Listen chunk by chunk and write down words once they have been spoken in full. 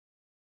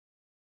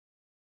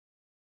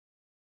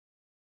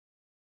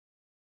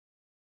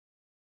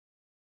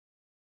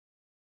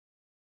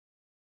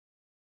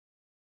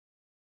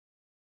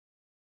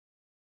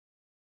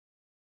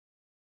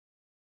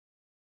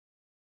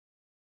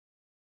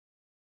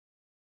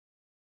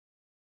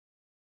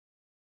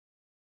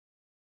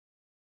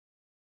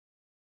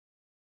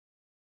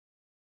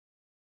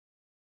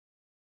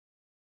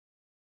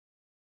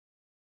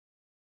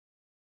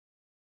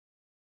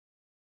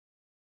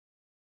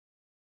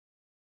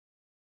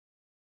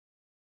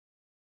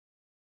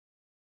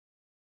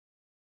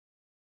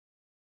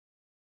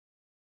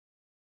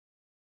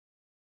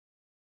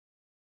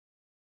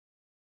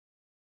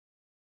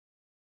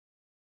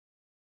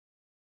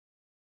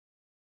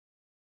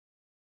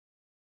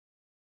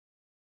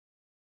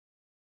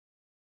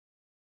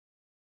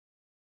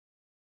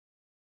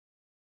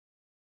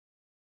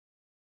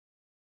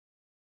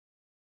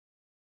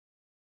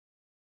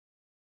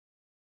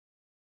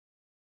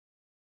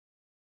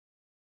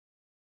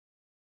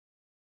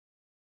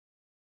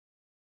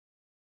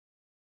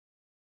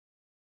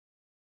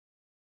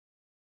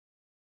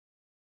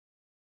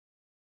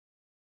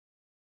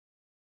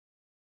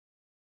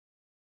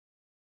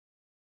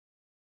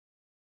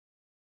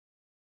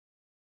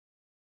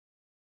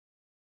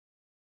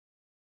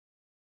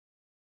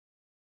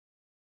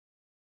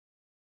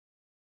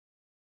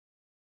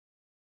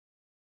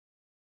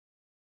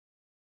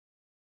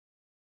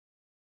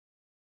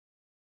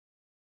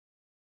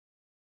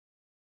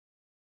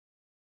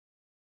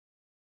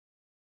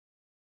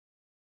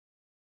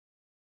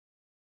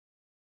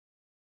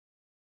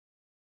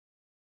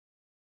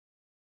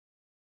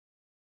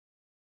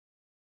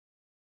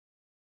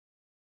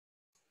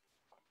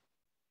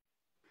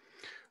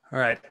All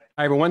right.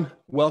 Hi, everyone.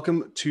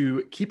 Welcome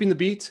to Keeping the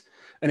Beat,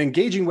 an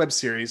engaging web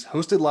series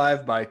hosted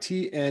live by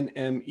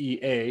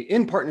TNMEA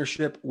in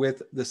partnership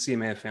with the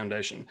CMA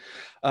Foundation.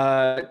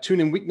 Tune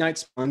in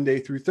weeknights, Monday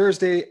through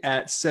Thursday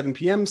at 7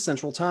 p.m.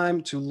 Central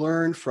Time to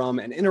learn from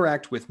and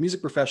interact with music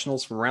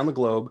professionals from around the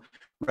globe,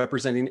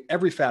 representing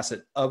every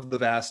facet of the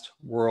vast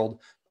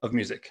world of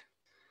music.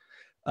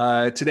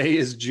 Today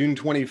is June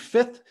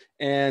 25th,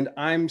 and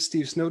I'm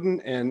Steve Snowden,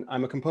 and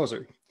I'm a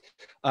composer.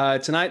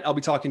 Tonight, I'll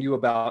be talking to you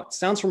about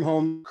sounds from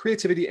home,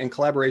 creativity, and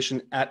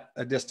collaboration at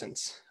a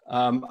distance.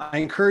 I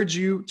encourage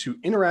you to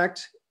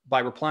interact by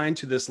replying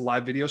to this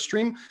live video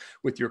stream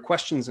with your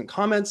questions and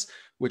comments,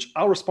 which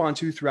I'll respond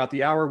to throughout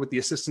the hour with the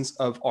assistance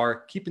of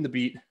our Keeping the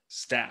Beat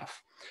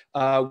staff.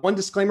 One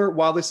disclaimer,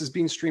 while this is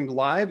being streamed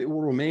live, it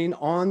will remain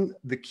on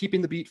the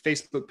Keeping the Beat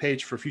Facebook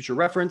page for future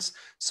reference.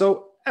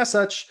 So as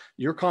such,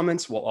 your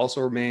comments will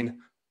also remain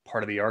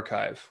part of the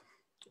archive.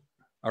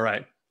 All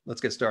right,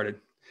 let's get started.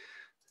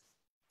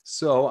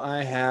 So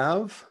I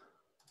have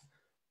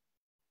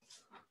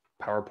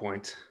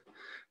PowerPoint.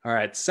 All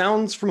right,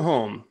 sounds from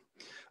home,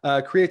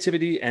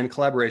 creativity and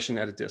collaboration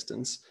at a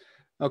distance.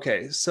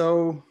 Okay,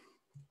 so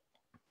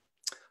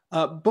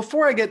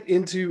before I get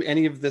into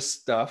any of this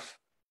stuff,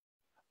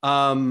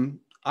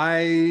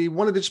 I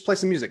wanted to just play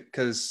some music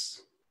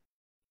because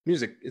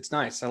music, it's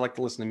nice. I like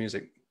to listen to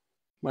music.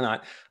 Why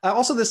not?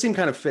 Also, this seemed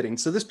kind of fitting.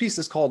 So this piece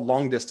is called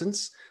Long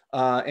Distance,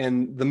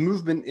 and the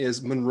movement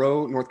is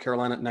Monroe, North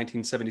Carolina,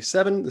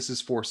 1977. This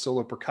is for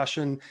solo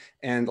percussion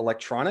and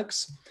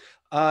electronics.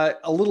 A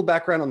little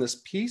background on this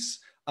piece.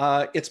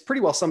 It's pretty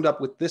well summed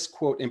up with this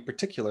quote in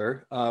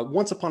particular.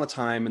 Once upon a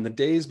time, in the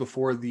days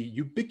before the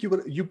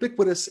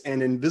ubiquitous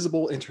and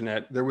invisible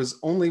internet, there was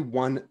only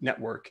one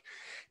network.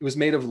 It was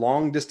made of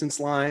long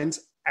distance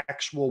lines,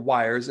 actual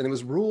wires, and it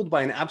was ruled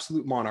by an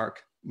absolute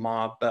monarch,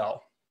 Ma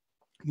Bell.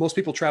 Most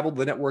people traveled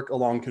the network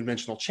along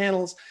conventional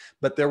channels,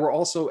 but there were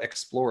also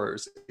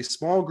explorers, a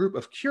small group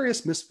of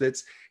curious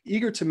misfits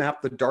eager to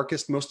map the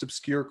darkest, most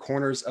obscure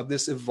corners of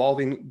this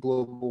evolving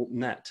global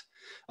net.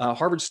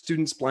 Harvard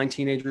students, blind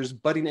teenagers,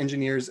 budding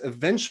engineers,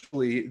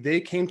 eventually they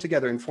came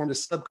together and formed a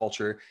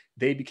subculture.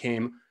 They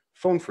became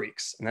phone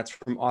freaks, and that's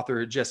from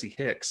author Jesse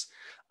Hicks.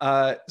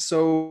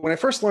 So when I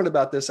first learned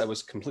about this, I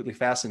was completely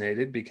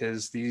fascinated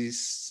because these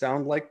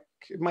sound like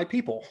my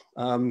people.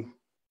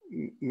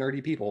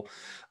 Nerdy people.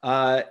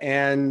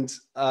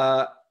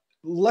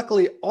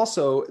 Luckily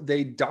also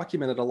they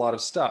documented a lot of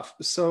stuff.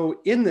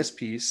 So in this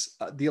piece,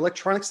 the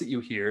electronics that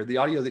you hear, the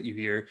audio that you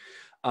hear,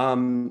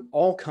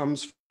 all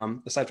comes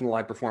from, aside from the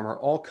live performer,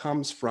 all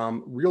comes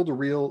from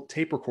reel-to-reel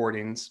tape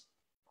recordings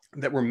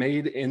that were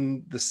made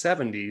in the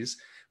 70s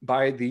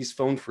by these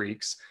phone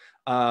freaks,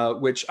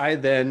 which I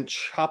then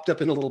chopped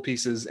up into little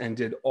pieces and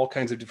did all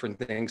kinds of different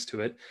things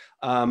to it.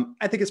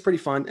 I think it's pretty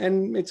fun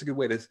and it's a good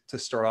way to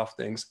start off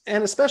things.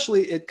 And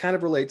especially it kind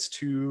of relates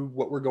to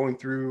what we're going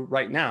through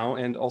right now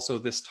and also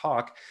this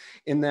talk,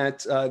 in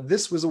that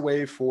this was a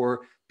way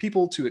for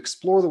people to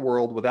explore the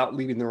world without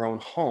leaving their own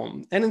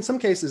home. And in some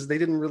cases, they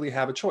didn't really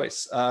have a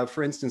choice.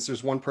 For instance,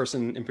 there's one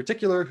person in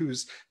particular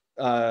whose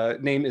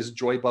name is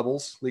Joy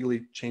Bubbles,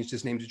 legally changed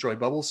his name to Joy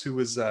Bubbles, who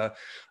was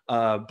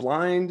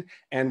blind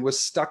and was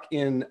stuck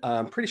in,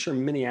 I'm pretty sure,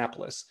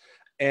 Minneapolis,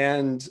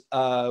 and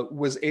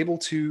was able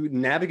to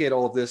navigate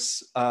all of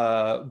this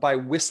by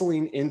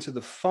whistling into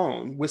the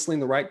phone,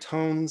 whistling the right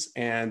tones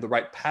and the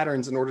right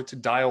patterns in order to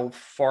dial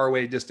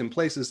faraway distant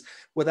places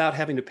without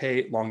having to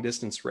pay long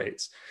distance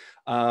rates.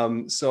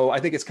 So I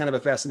think it's kind of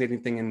a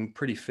fascinating thing and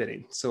pretty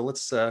fitting. So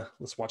let's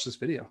watch this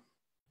video.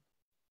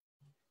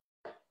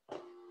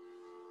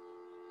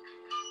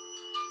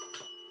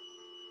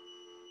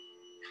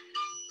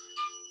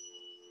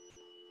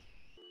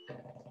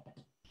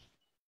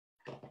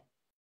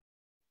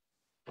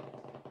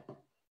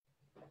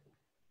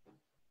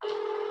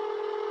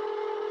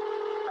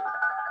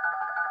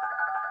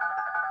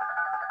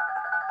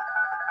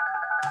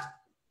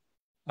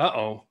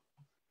 Uh-oh,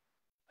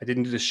 I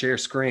didn't do the share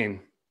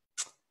screen.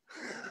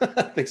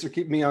 Thanks for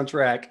keeping me on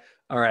track.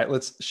 All right,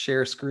 let's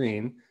share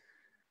screen.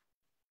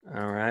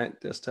 All right,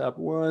 desktop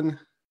one,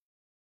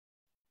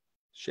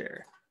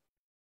 share.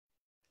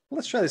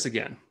 Let's try this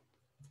again.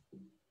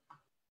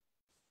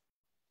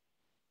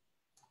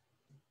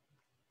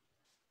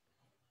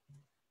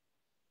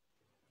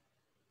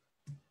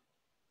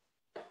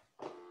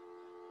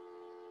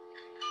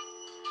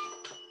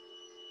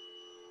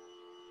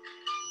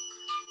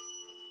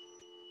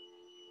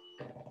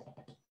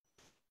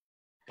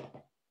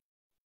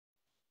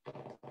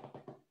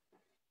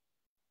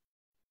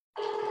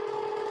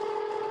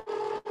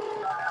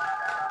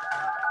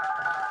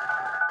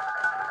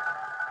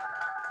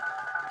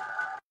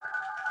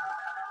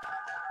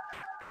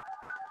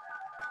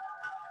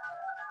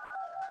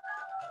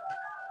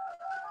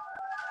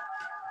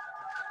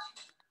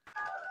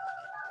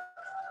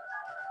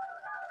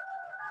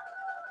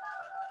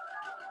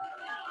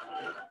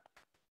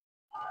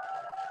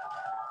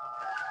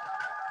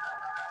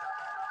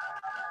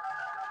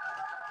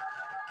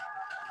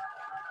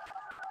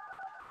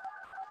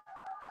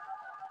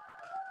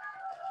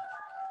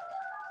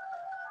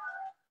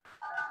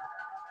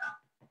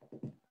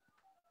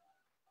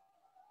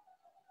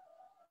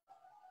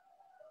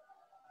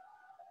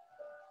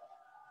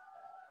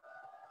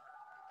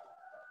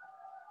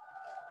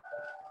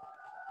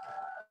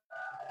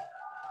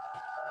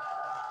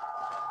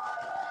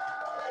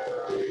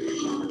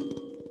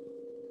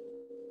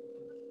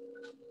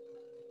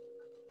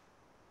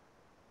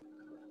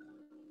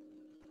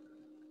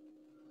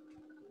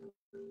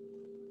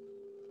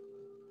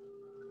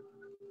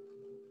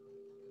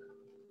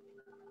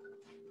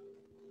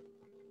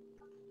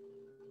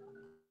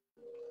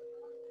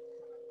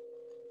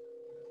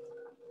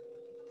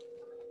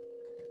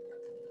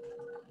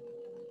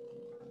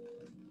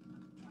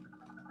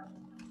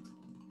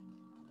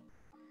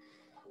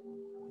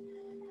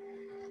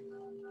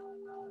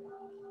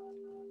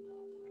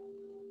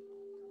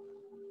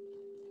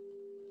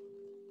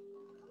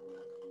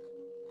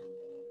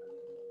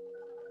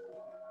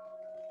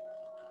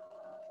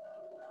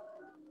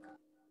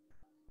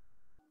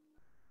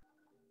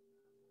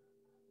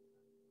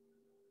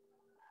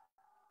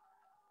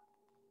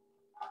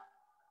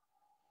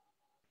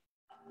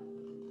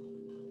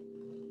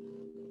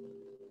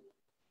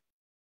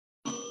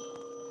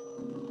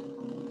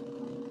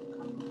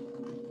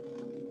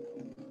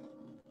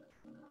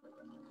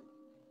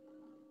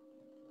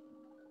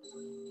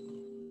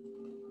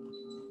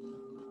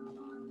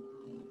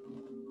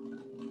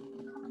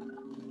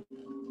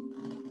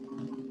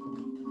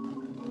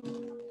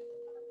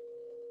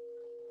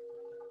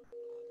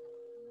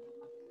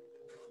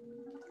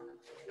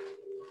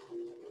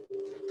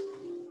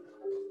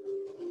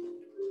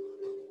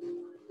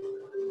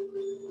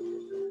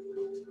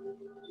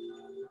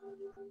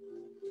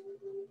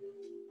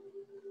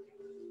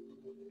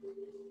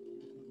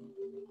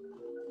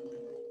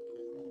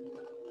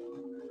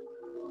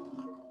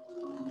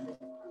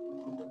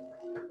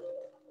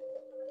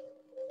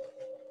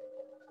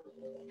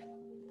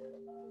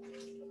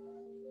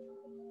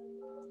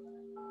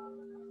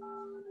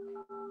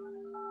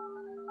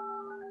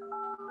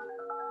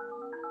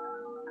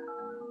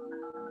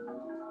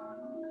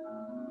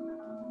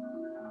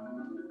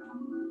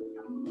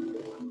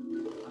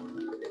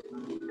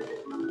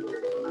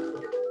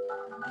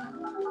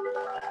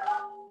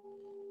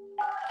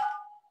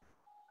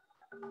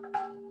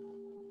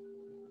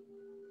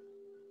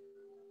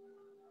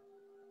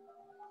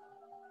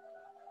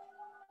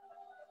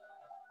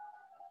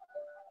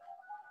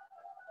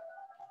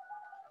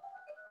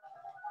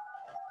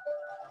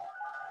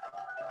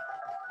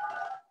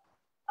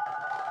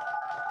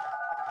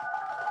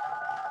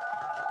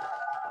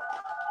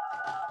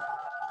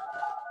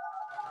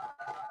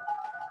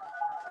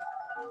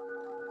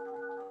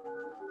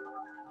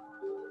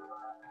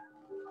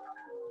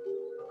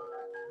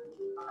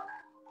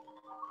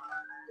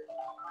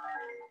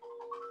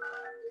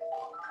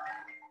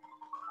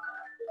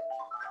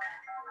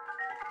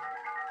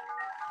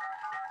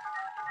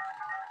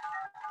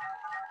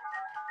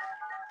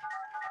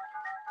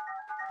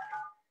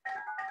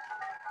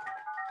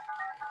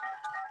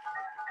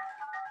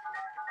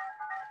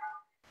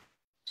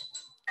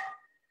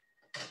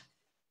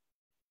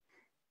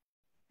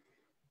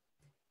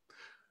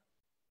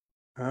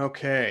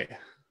 Okay.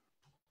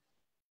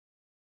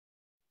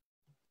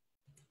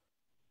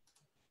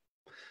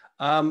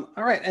 All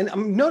right, and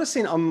I'm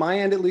noticing on my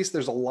end at least,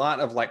 there's a lot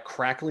of like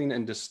crackling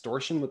and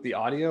distortion with the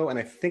audio, and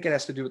I think it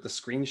has to do with the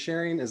screen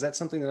sharing. Is that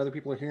something that other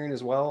people are hearing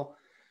as well?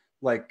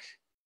 Like,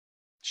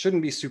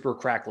 shouldn't be super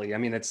crackly. I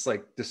mean, it's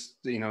like this,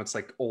 it's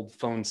like old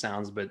phone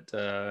sounds, but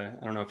I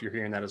don't know if you're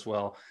hearing that as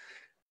well.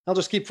 I'll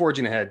just keep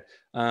forging ahead.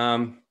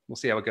 We'll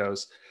see how it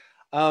goes.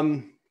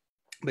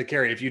 But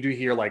Carrie, if you do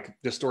hear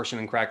like distortion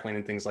and crackling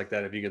and things like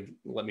that, if you could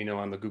let me know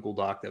on the Google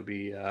Doc, that'd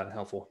be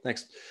helpful.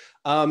 Thanks.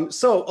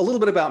 So a little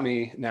bit about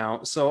me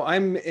now. So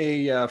I'm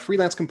a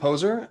freelance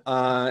composer,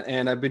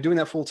 and I've been doing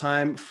that full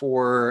time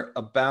for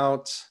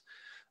about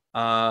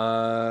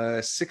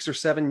 6 or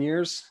 7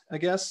 years, I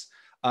guess.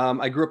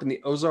 I grew up in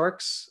the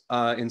Ozarks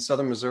in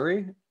southern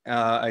Missouri.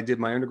 I did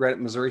my undergrad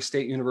at Missouri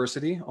State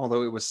University,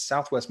 although it was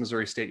Southwest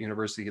Missouri State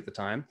University at the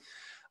time.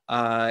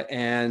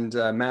 And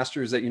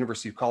master's at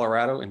University of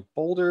Colorado in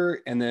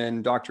Boulder, and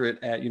then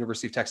doctorate at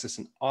University of Texas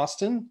in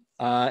Austin.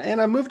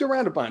 And I moved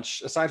around a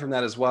bunch aside from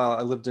that as well.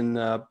 I lived in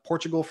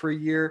Portugal for a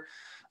year.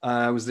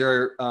 I was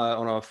there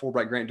on a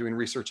Fulbright grant doing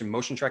research in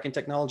motion tracking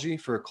technology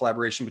for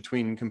collaboration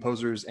between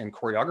composers and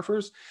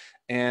choreographers.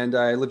 And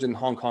I lived in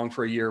Hong Kong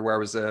for a year where I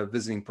was a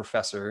visiting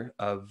professor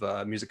of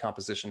music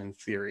composition and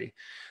theory.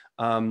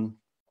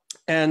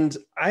 And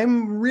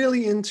I'm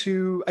really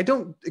into, I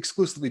don't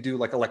exclusively do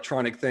like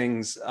electronic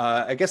things.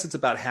 I guess it's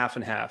about half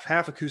and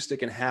half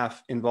acoustic and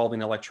half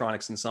involving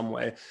electronics in some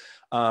way,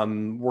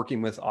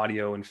 working with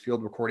audio and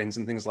field recordings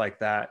and things like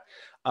that.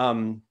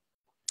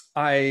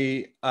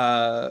 I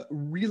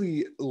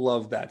really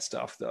love that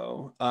stuff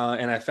though.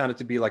 And I found it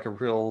to be like a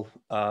real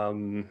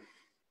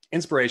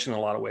inspiration in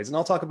a lot of ways. And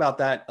I'll talk about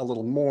that a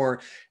little more,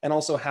 and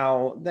also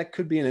how that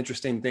could be an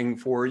interesting thing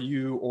for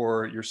you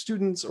or your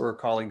students or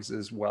colleagues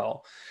as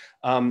well.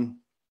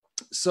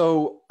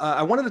 So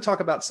I wanted to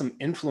talk about some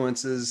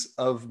influences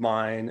of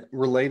mine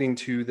relating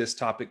to this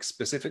topic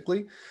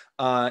specifically.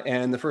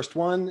 And the first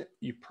one,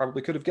 you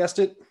probably could have guessed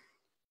it,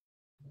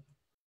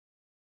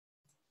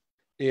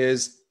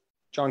 is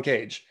John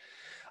Cage.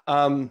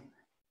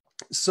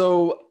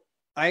 So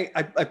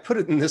I put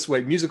it in this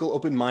way: musical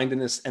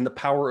open-mindedness and the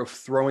power of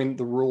throwing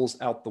the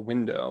rules out the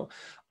window.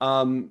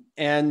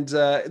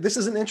 This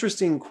is an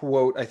interesting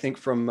quote, I think,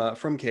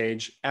 from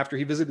Cage after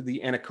he visited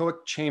the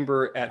anechoic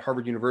chamber at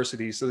Harvard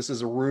University. So this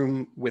is a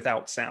room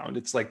without sound.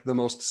 It's like the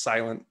most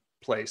silent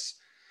place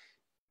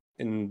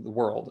in the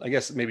world, I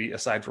guess, maybe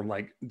aside from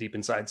like deep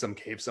inside some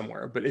cave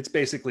somewhere, but it's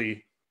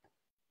basically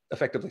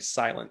effectively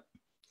silent.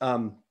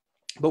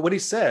 But what he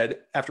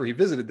said after he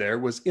visited there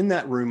was, in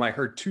that room, I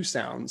heard two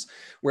sounds,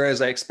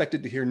 whereas I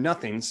expected to hear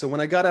nothing. So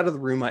when I got out of the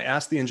room, I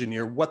asked the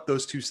engineer what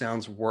those two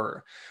sounds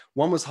were.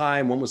 One was high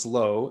and one was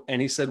low.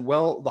 And he said,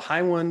 well, the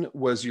high one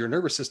was your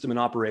nervous system in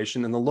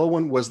operation, and the low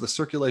one was the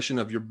circulation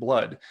of your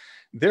blood.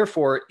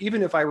 Therefore,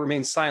 even if I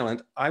remained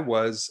silent, I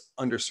was,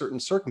 under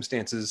certain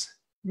circumstances,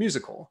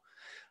 musical.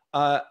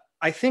 I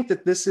think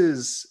that this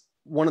is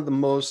one of the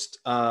most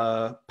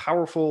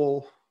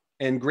powerful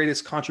and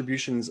greatest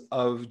contributions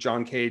of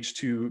John Cage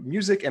to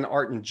music and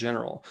art in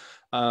general.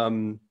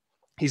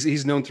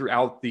 He's known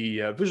throughout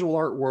the visual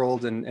art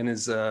world and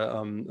is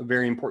a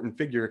very important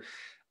figure.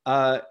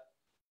 And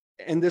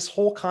this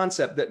whole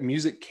concept that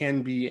music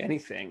can be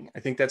anything, I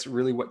think that's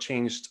really what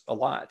changed a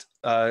lot.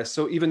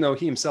 So even though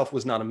he himself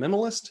was not a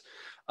minimalist,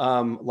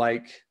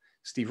 like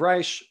Steve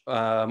Reich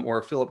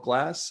or Philip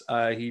Glass,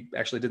 he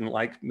actually didn't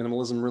like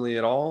minimalism really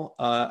at all.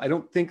 I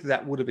don't think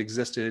that would have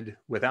existed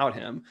without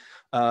him.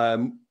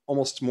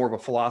 Almost more of a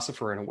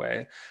philosopher in a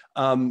way.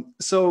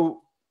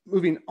 So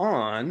moving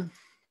on,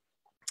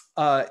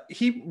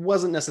 he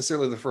wasn't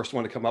necessarily the first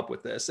one to come up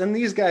with this, and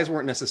these guys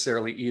weren't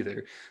necessarily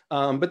either.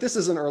 But this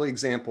is an early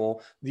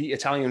example, the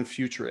Italian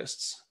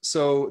Futurists.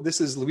 So this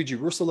is Luigi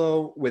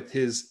Russolo with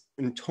his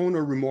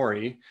Intono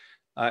Rumori.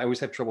 I always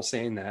have trouble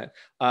saying that.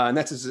 And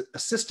that's his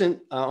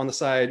assistant on the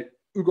side,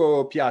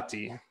 Ugo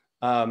Piatti.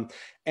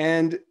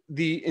 And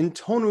the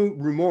Intono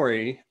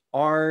Rumori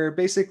are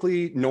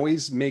basically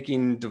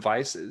noise-making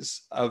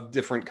devices of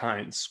different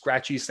kinds: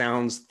 scratchy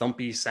sounds,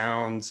 thumpy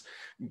sounds,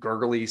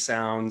 gurgly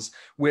sounds,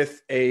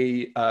 with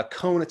a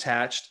cone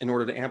attached in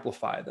order to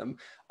amplify them.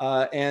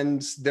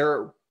 And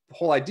their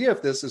whole idea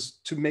of this is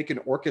to make an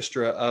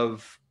orchestra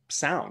of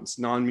sounds,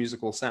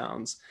 non-musical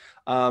sounds.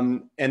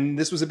 And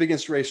this was a big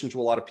inspiration to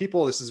a lot of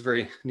people. This is a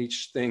very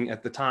niche thing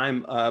at the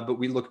time, but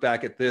we look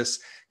back at this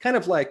kind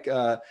of like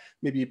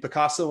maybe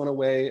Picasso in a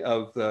way,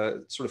 of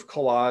the sort of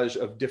collage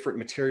of different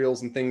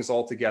materials and things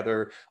all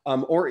together.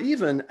 Or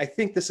even, I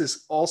think this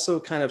is also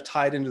kind of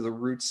tied into the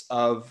roots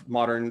of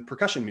modern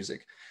percussion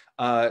music.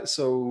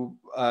 So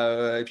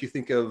if you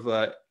think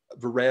of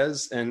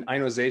Varese and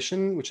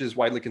ionization, which is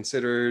widely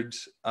considered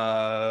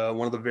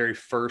one of the very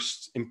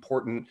first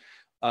important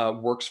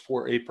works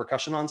for a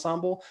percussion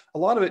ensemble, a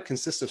lot of it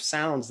consists of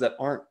sounds that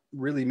aren't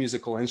really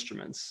musical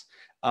instruments.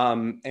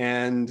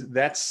 And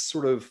that's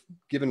sort of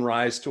given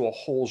rise to a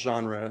whole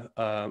genre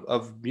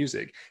of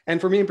music. And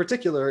for me in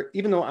particular,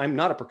 even though I'm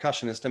not a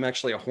percussionist, I'm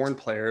actually a horn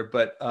player,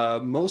 but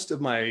most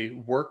of my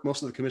work,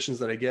 most of the commissions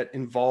that I get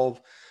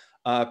involve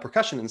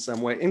percussion in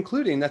some way,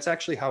 including, that's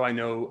actually how I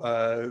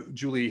know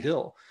Julie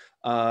Hill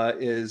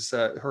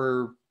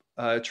her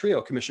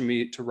trio commissioned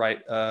me to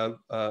write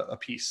a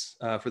piece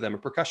for them, a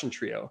percussion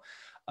trio.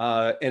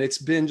 And it's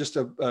been just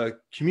a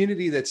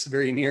community that's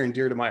very near and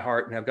dear to my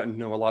heart, and I've gotten to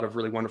know a lot of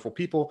really wonderful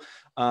people.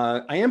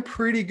 I am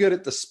pretty good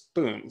at the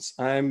spoons.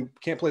 I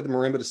can't play the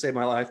marimba to save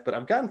my life, but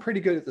I've gotten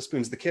pretty good at the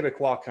spoons, the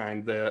Quebecois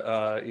kind,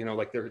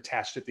 like they're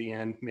attached at the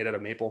end, made out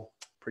of maple.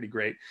 Pretty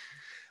great.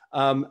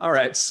 All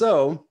right,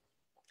 so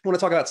I want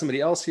to talk about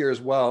somebody else here as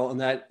well, and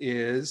that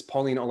is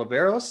Pauline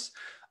Oliveros.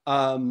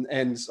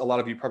 And a lot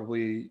of you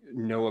probably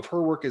know of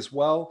her work as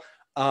well.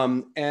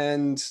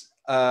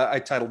 I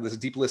titled this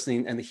Deep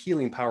Listening and the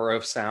Healing Power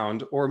of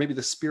Sound, or maybe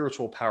the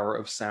Spiritual Power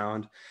of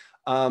Sound.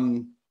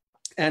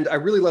 And I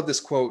really love this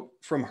quote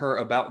from her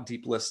about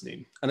deep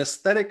listening: an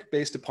aesthetic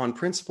based upon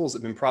principles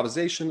of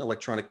improvisation,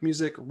 electronic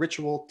music,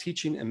 ritual,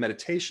 teaching, and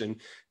meditation.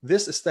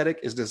 This aesthetic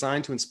is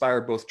designed to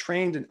inspire both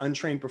trained and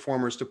untrained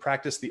performers to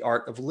practice the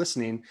art of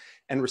listening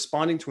and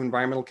responding to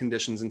environmental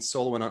conditions in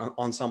solo and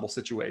ensemble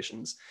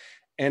situations.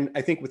 And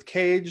I think with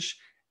Cage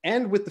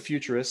and with the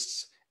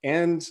Futurists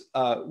and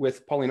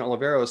with Pauline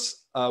Oliveros,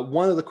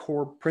 one of the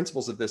core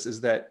principles of this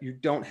is that you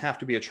don't have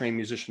to be a trained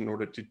musician in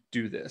order to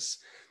do this.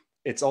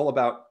 It's all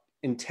about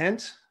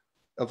intent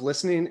of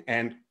listening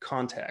and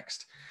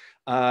context.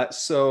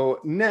 So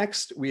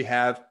next we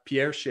have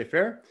Pierre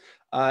Schaeffer,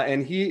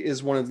 and he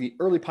is one of the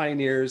early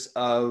pioneers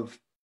of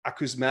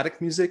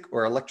acousmatic music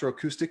or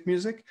electroacoustic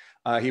music.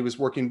 He was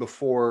working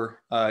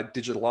before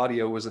digital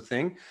audio was a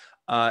thing.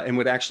 And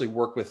would actually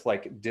work with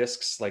like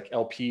discs, like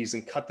LPs,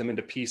 and cut them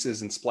into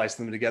pieces and splice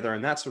them together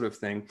and that sort of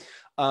thing.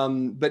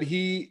 But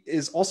he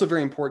is also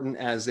very important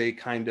as a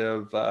kind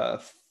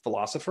of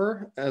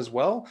philosopher as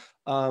well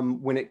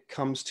when it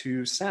comes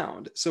to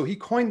sound. So he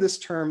coined this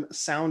term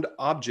sound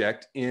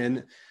object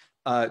in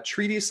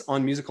Treatise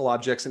on Musical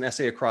Objects, an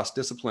essay across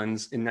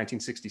disciplines in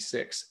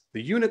 1966.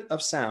 The unit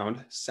of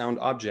sound, sound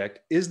object,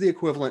 is the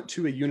equivalent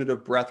to a unit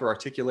of breath or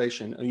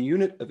articulation, a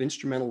unit of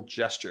instrumental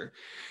gesture.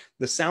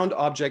 The sound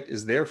object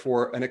is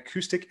therefore an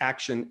acoustic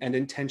action and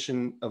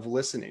intention of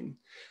listening.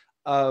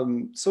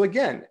 So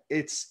again,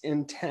 it's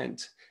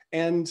intent.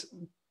 And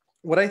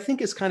what I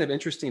think is kind of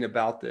interesting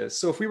about this,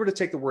 so if we were to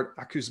take the word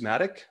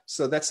acousmatic,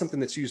 so that's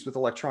something that's used with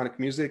electronic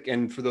music.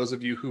 And for those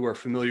of you who are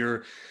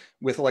familiar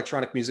with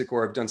electronic music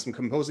or have done some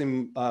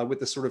composing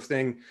with this sort of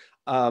thing,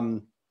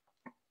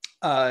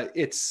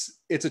 it's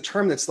a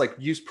term that's like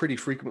used pretty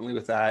frequently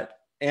with that.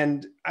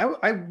 And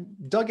I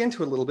dug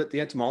into it a little bit,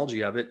 the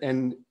etymology of it,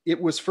 and it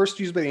was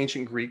first used by the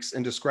ancient Greeks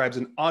and describes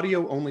an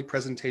audio-only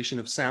presentation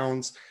of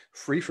sounds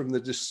free from the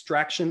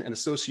distraction and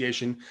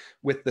association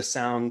with the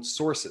sound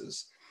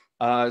sources.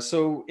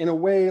 So in a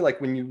way,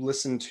 like when you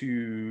listen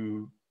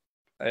to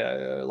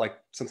like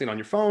something on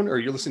your phone, or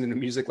you're listening to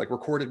music, like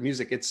recorded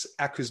music, it's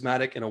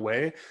acousmatic in a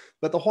way.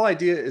 But the whole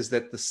idea is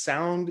that the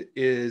sound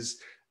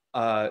is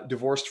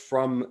divorced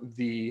from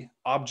the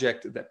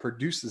object that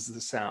produces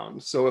the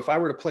sound. So if I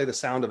were to play the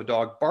sound of a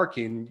dog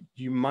barking,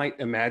 you might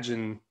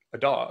imagine a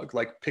dog,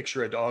 like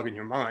picture a dog in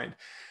your mind.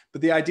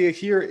 But the idea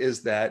here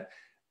is that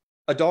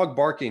a dog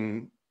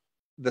barking,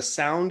 the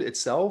sound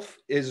itself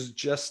is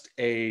just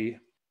a,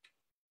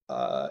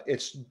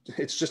 it's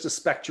just a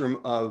spectrum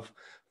of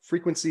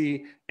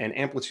frequency and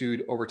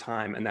amplitude over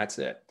time, and that's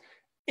it.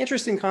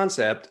 Interesting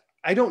concept.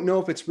 I don't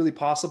know if it's really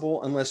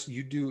possible unless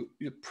you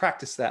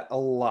practice that a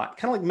lot,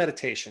 kind of like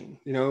meditation.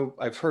 You know,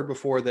 I've heard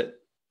before that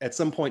at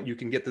some point you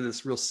can get to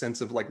this real sense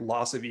of like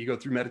loss of ego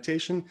through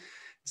meditation.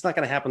 It's not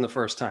going to happen the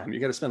first time. You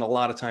got to spend a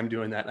lot of time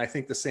doing that. And I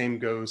think the same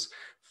goes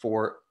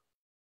for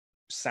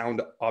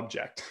sound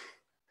object.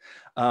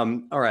 All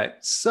right.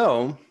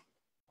 So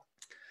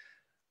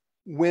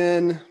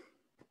when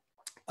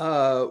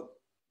all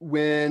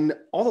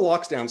the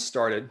lockdowns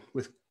started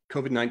with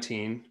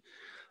COVID-19,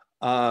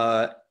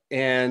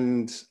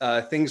 and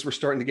things were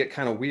starting to get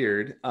kind of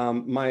weird.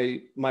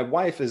 My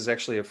wife is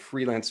actually a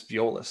freelance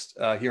violist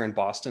here in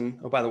Boston.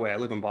 Oh, by the way, I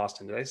live in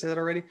Boston. Did I say that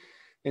already?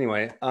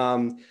 Anyway,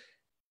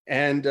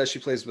 and she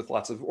plays with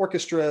lots of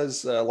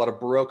orchestras, a lot of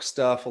Baroque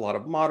stuff, a lot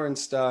of modern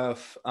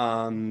stuff.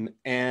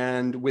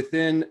 And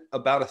within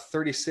about a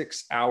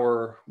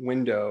 36-hour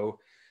window,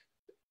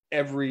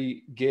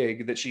 every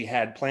gig that she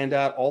had planned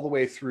out all the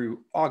way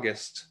through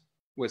August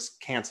was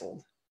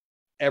canceled.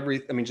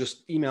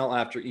 Just email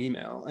after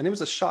email. And it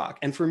was a shock.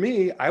 And for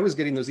me, I was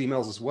getting those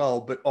emails as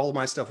well, but all of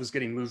my stuff was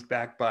getting moved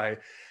back by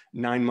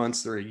 9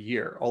 months or a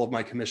year, all of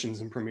my commissions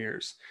and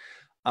premieres.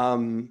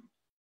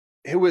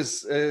 It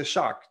was a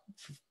shock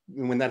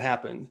when that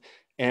happened.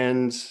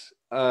 And,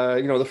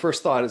 the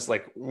first thought is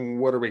like,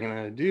 what are we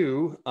going to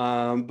do?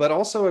 But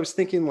also I was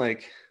thinking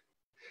like,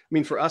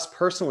 for us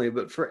personally,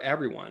 but for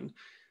everyone,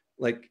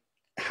 like,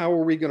 how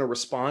are we going to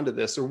respond to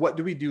this? Or what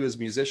do we do as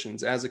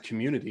musicians, as a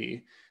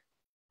community,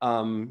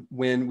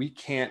 when we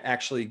can't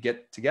actually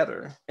get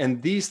together?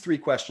 And these three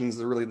questions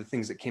are really the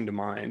things that came to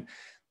mind.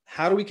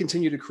 How do we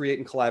continue to create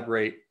and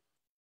collaborate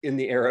in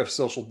the era of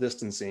social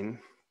distancing?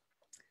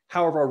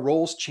 How have our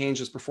roles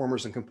changed as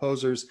performers and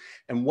composers?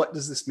 And what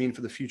does this mean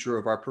for the future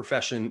of our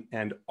profession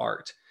and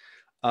art?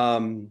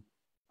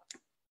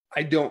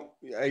 I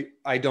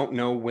don't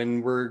know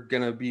when we're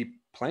gonna be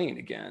playing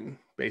again,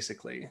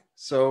 basically.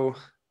 So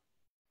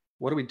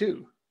what do we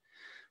do?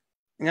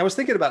 And I was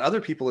thinking about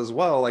other people as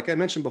well. Like I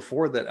mentioned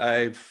before, that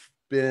I've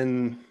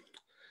been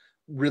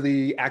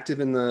really active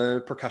in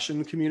the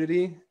percussion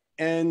community.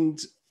 And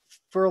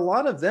for a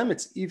lot of them,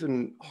 it's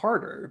even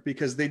harder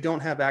because they don't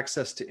have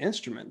access to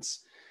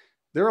instruments.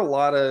 There are a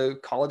lot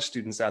of college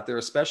students out there,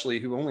 especially,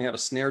 who only have a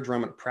snare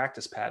drum and a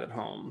practice pad at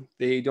home.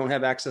 They don't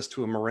have access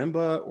to a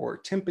marimba or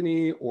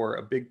timpani or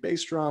a big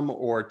bass drum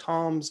or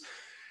toms,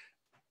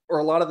 or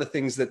a lot of the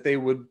things that they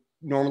would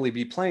normally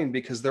be playing,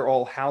 because they're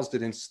all housed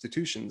at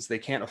institutions. They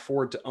can't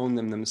afford to own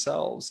them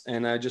themselves.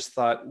 And I just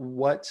thought,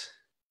 what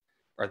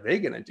are they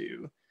going to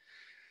do?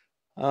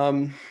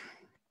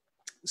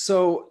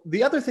 So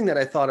the other thing that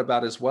I thought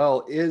about as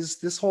well is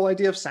this whole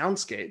idea of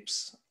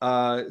soundscapes.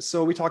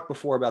 So we talked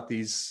before about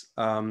these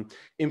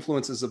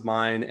influences of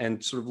mine,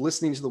 and sort of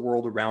listening to the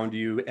world around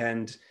you,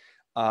 and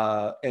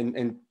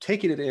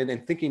taking it in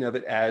and thinking of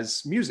it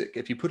as music.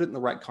 If you put it in the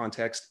right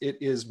context, it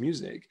is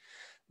music.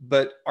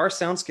 But our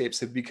soundscapes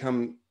have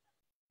become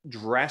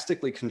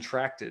drastically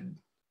contracted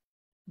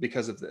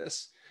because of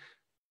this.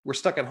 We're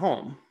stuck at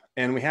home,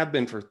 and we have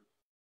been for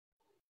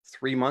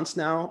 3 months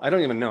now. I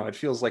don't even know. It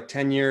feels like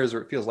 10 years,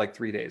 or it feels like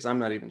 3 days. I'm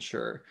not even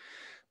sure.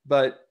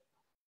 But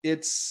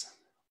it's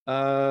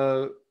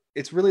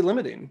really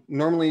limiting.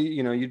 Normally,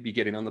 you'd be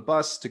getting on the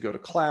bus to go to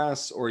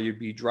class, or you'd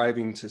be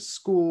driving to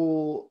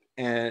school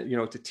and,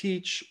 to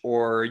teach,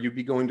 or you'd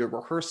be going to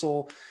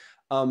rehearsal.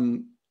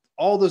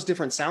 All those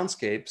different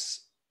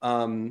soundscapes.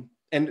 And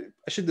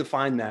I should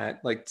define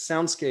that, like,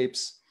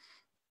 soundscapes,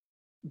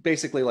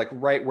 basically, like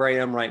right where I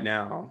am right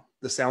now,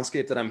 the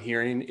soundscape that I'm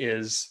hearing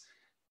is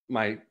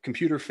my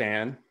computer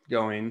fan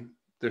going.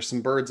 There's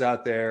some birds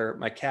out there.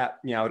 My cat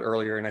meowed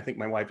earlier, and I think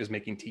my wife is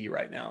making tea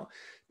right now.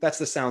 That's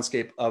the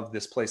soundscape of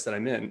this place that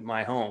I'm in,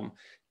 my home.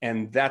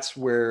 And that's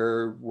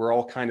where we're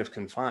all kind of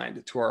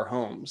confined to our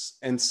homes.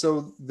 And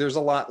so there's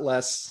a lot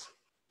less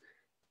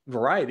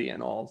variety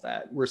in all of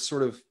that. We're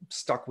sort of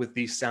stuck with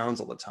these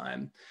sounds all the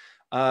time.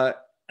 And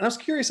I was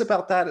curious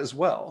about that as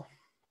well.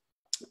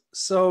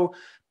 So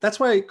that's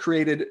why I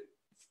created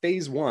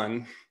phase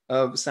 1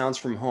 of Sounds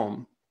from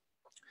Home.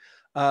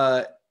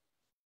 I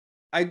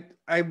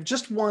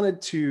just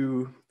wanted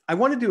to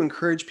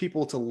encourage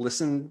people to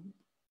listen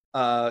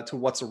to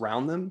what's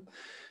around them,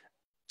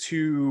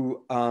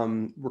 to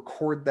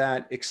record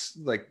that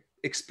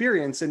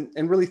experience,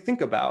 and really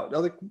think about,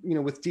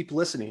 with deep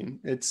listening.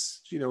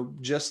 It's,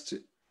 just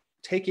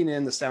taking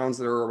in the sounds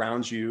that are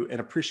around you and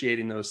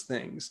appreciating those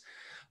things,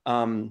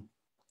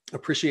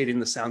 appreciating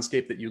the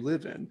soundscape that you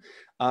live in.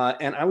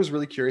 And I was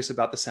really curious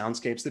about the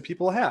soundscapes that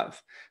people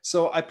have.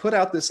 So I put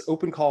out this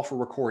open call for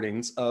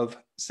recordings of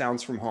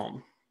Sounds from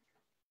Home.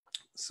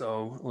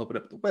 So I'll open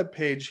up the web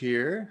page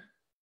here.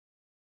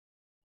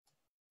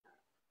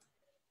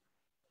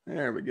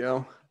 There we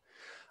go.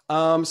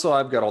 So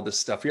I've got all this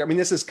stuff here. I mean,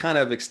 this is kind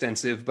of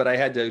extensive, but I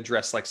had to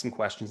address like some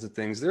questions and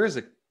things. There is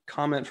a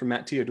comment from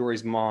Matt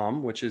Teodori's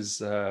mom, which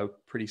is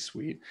pretty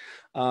sweet.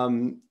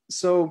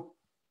 So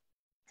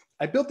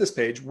I built this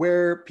page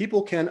where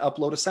people can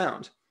upload a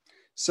sound.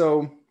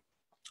 So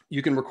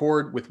you can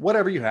record with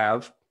whatever you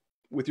have,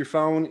 with your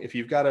phone, if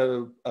you've got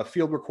a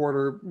field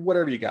recorder,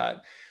 whatever you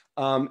got.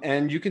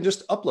 And you can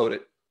just upload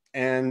it,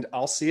 and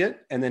I'll see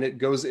it, and then it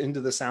goes into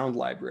the sound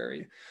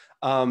library.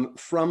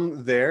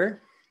 From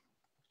there,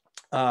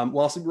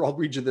 well, I'll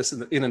read you this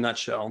in a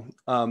nutshell.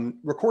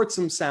 Record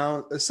some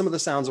of the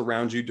sounds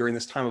around you during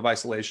this time of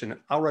isolation.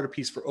 I'll write a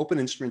piece for open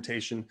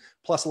instrumentation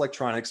plus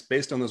electronics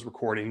based on those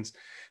recordings.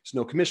 There's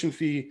no commission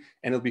fee,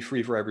 and it'll be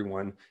free for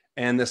everyone.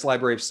 And this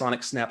library of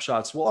sonic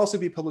snapshots will also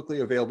be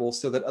publicly available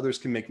so that others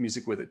can make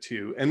music with it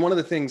too. And one of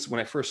the things when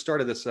I first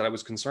started this that I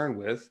was concerned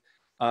with,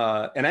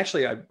 and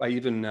actually I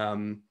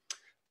even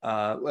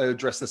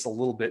addressed this a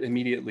little bit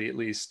immediately, at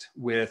least,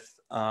 with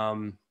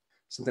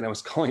something I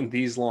was calling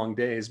These Long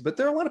Days. But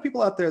there are a lot of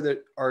people out there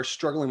that are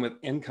struggling with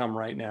income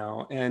right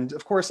now. And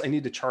of course, I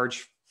need to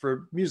charge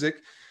for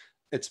music.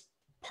 It's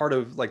part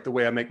of like the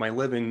way I make my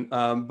living.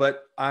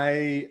 But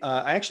I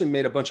actually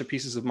made a bunch of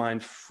pieces of mine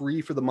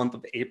free for the month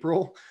of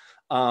April,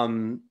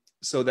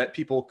 so that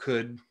people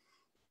could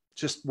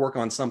just work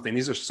on something.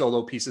 These are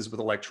solo pieces with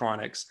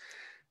electronics.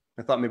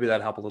 I thought maybe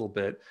that'd help a little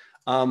bit.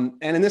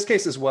 And in this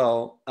case as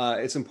well,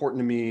 it's important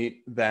to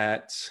me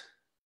that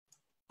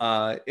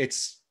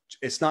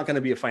it's not going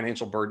to be a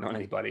financial burden on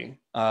anybody.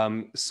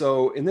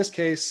 So in this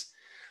case,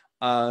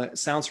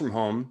 Sounds from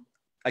Home,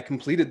 I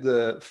completed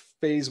the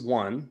phase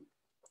 1.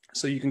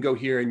 So you can go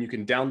here and you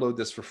can download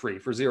this for free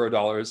for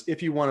 $0.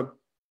 If you want to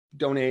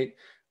donate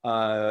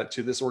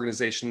to this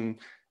organization,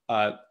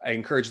 I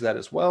encourage that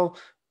as well.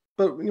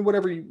 but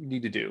whatever you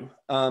need to do.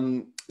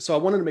 So I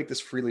wanted to make this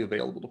freely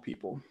available to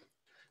people.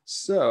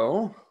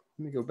 So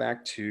let me go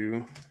back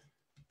to,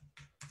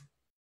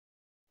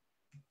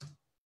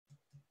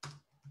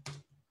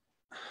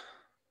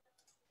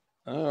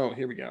 oh,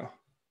 here we go.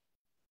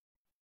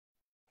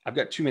 I've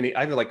got too many,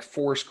 I have like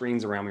 4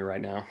 screens around me right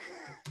now.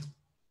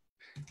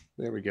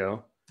 There we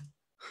go.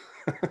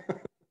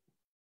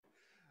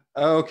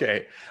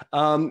 Okay.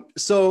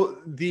 So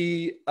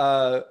the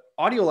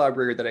audio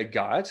library that I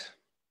got,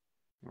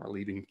 we're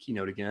leaving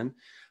Keynote again,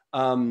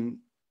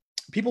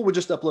 people would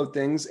just upload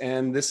things,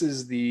 and this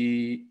is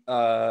the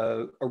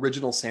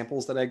original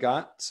samples that I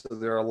got. So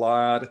there are a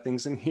lot of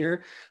things in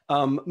here.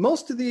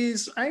 Most of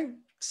these,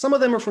 some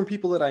of them are from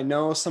people that I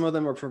know, some of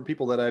them are from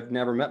people that I've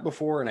never met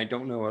before and I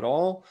don't know at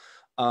all.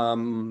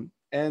 And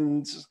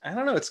I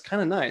don't know, it's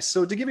kind of nice.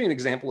 So to give you an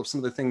example of some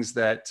of the things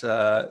that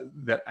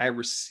that I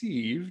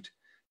received,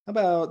 how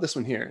about this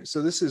one here?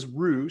 So this is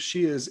Rue.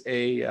 She is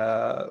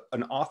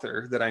an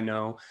author that I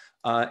know,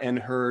 and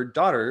her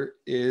daughter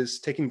is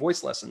taking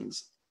voice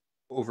lessons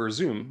over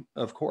Zoom,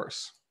 of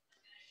course.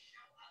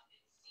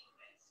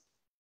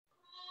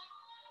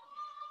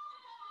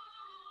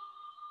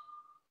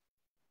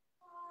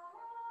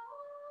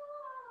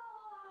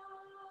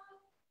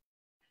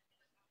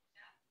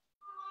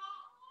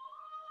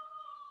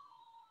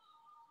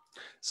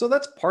 So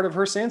that's part of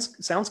her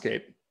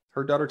soundscape,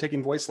 her daughter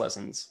taking voice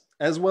lessons,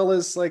 as well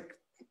as like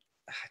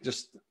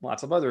just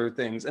lots of other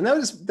things. And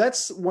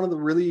that's one of the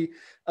really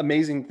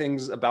amazing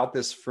things about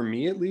this, for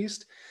me at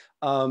least.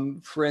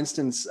 For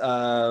instance,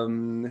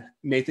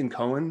 Nathan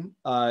Cohen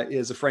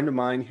is a friend of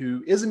mine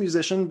who is a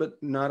musician,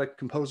 but not a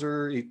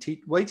composer. He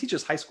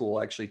teaches high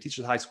school, actually. He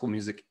teaches high school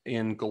music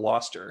in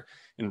Gloucester,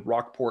 in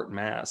Rockport,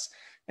 Mass.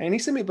 And he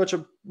sent me a bunch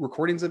of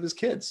recordings of his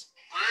kids.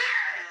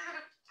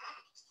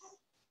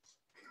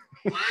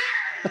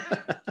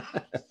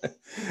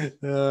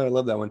 I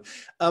love that one.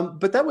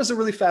 But that was a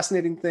really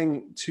fascinating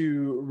thing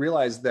to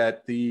realize,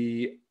 that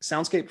the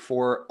soundscape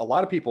for a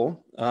lot of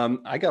people,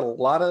 I got a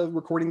lot of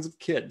recordings of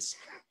kids,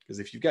 because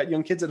if you've got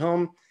young kids at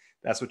home,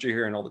 that's what you're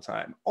hearing all the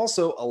time.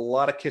 Also, a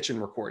lot of kitchen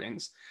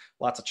recordings,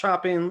 lots of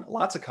chopping,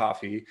 lots of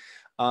coffee,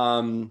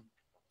 and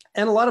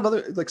a lot of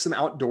other, like some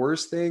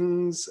outdoors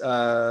things.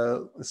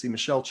 Let's see,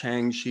 Michelle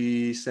Chang,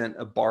 she sent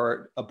a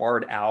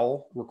barred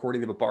owl,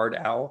 recording of a barred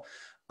owl.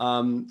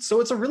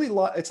 So it's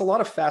a lot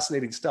of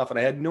fascinating stuff, and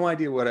I had no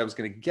idea what I was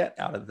going to get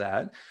out of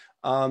that.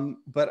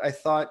 But I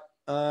thought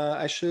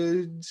I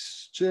should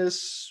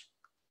just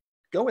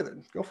go with it,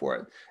 go for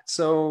it.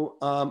 So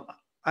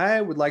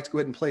I would like to go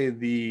ahead and play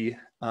the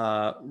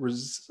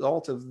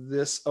result of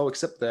this. Oh,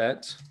 except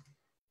that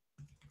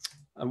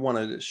I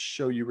wanted to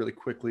show you really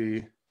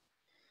quickly.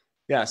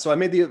 Yeah, so I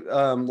made the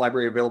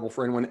library available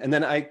for anyone, and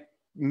then I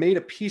made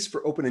a piece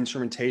for open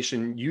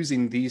instrumentation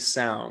using these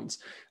sounds,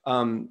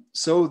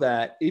 so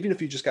that even if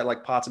you just got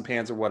like pots and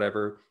pans or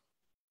whatever,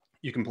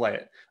 you can play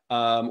it,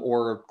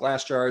 or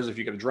glass jars if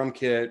you got a drum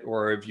kit,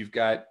 or if you've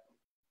got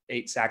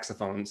 8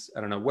 saxophones,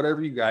 I don't know,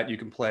 whatever you got, you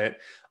can play it,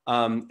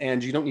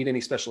 and you don't need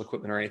any special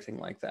equipment or anything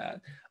like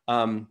that.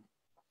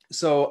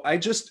 So I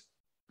just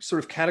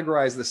sort of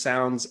categorize the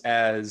sounds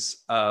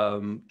as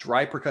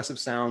dry percussive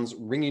sounds,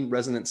 ringing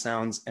resonant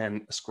sounds,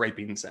 and a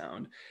scraping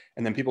sound.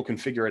 And then people can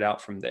figure it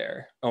out from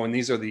there. Oh, and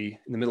these are in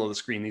the middle of the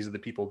screen, these are the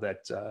people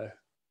that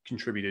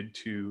contributed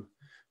to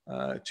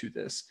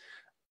this.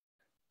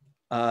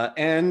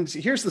 And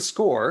here's the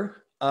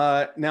score.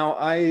 Now,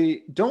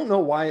 I don't know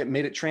why it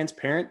made it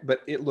transparent,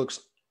 but it looks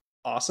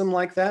awesome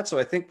like that. So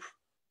I think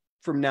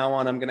from now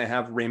on, I'm gonna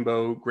have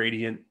rainbow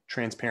gradient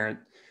transparent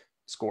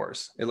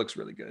scores. It looks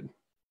really good.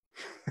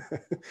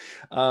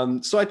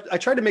 So I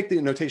tried to make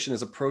the notation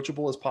as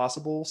approachable as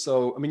possible.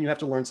 So, I mean, you have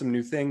to learn some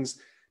new things.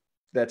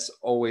 That's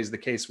always the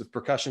case with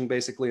percussion,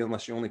 basically,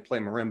 unless you only play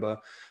marimba.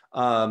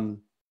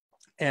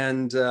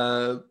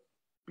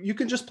 You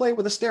can just play it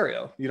with a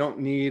stereo. You don't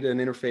need an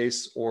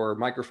interface or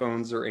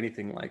microphones or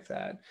anything like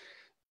that.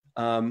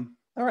 All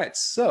right,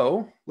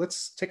 so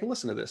let's take a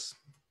listen to this.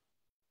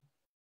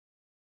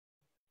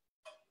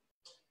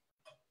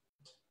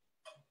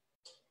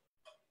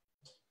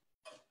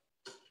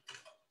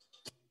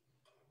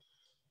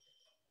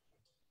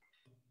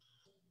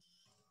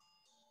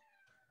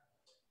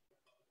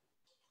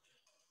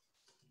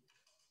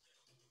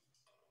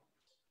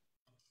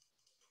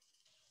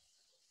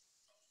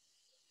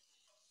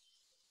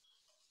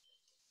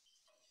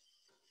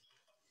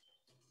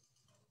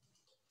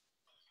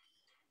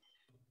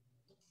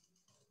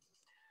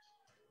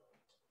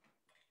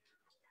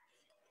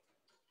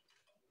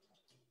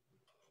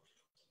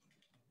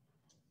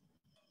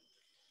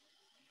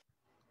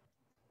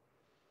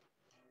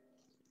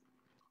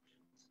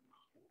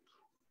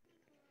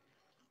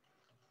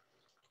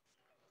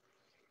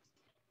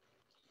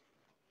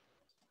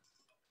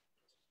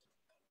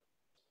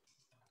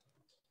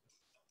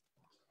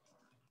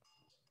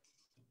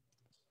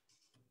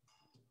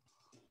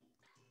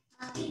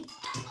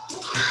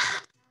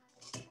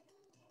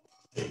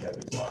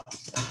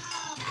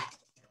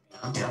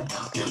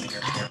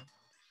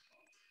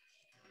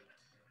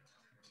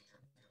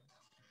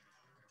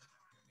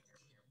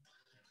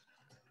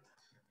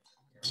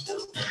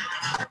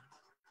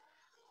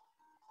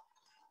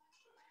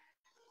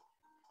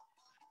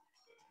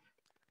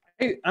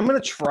 I'm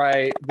going to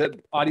try. The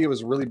audio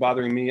is really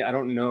bothering me. I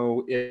don't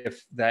know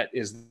if that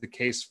is the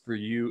case for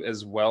you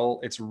as well.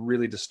 It's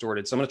really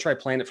distorted. So I'm going to try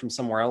playing it from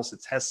somewhere else.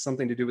 It has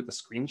something to do with the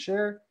screen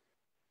share.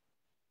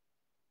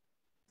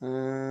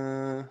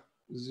 Zoom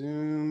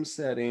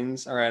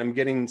settings. All right, I'm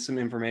getting some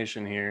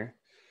information here.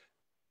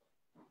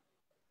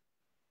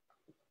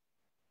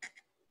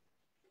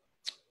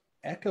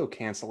 Echo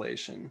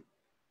cancellation.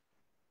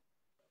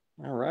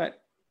 All right.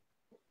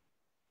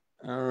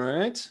 All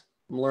right.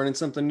 I'm learning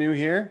something new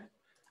here.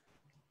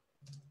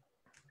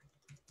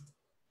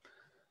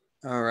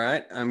 All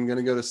right. I'm going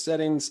to go to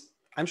settings.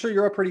 I'm sure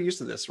you're all pretty used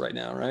to this right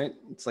now, right?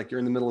 It's like you're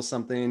in the middle of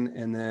something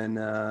and then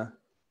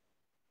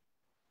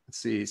let's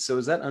see. So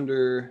is that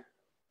under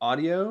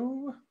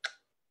audio?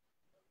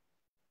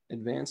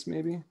 Advanced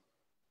maybe?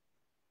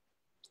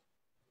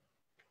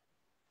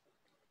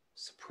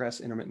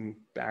 Suppress intermittent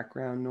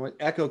background noise.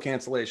 Echo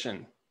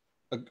cancellation.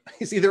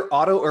 It's either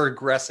auto or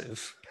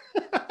aggressive.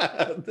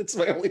 That's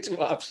my only two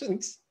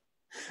options.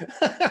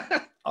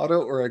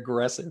 Auto or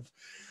aggressive.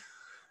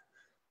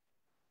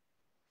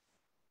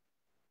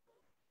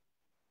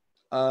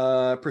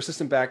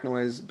 Persistent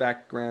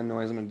background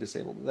noise. I'm going to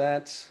disable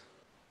that.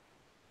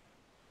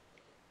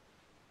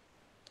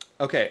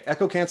 Okay,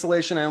 echo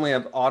cancellation. I only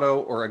have auto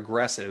or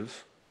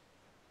aggressive.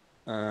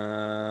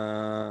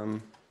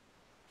 I'm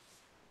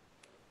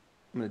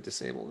going to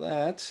disable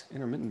that.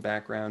 Intermittent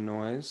background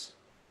noise.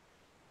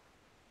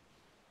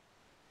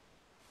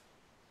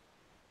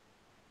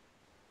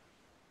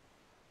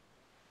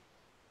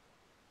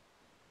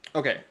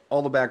 Okay,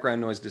 all the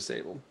background noise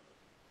disabled.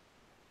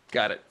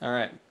 Got it. All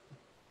right.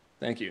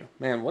 Thank you.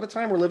 Man, what a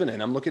time we're living in.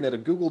 I'm looking at a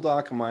Google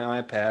Doc on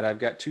my iPad. I've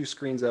got two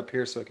screens up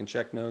here so I can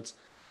check notes.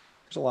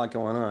 There's a lot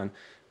going on.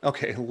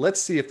 Okay, let's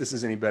see if this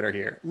is any better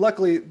here.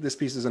 Luckily, this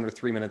piece is under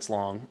 3 minutes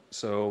long,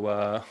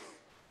 so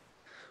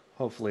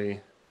hopefully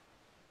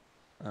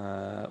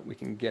we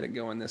can get it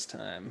going this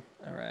time.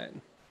 All right.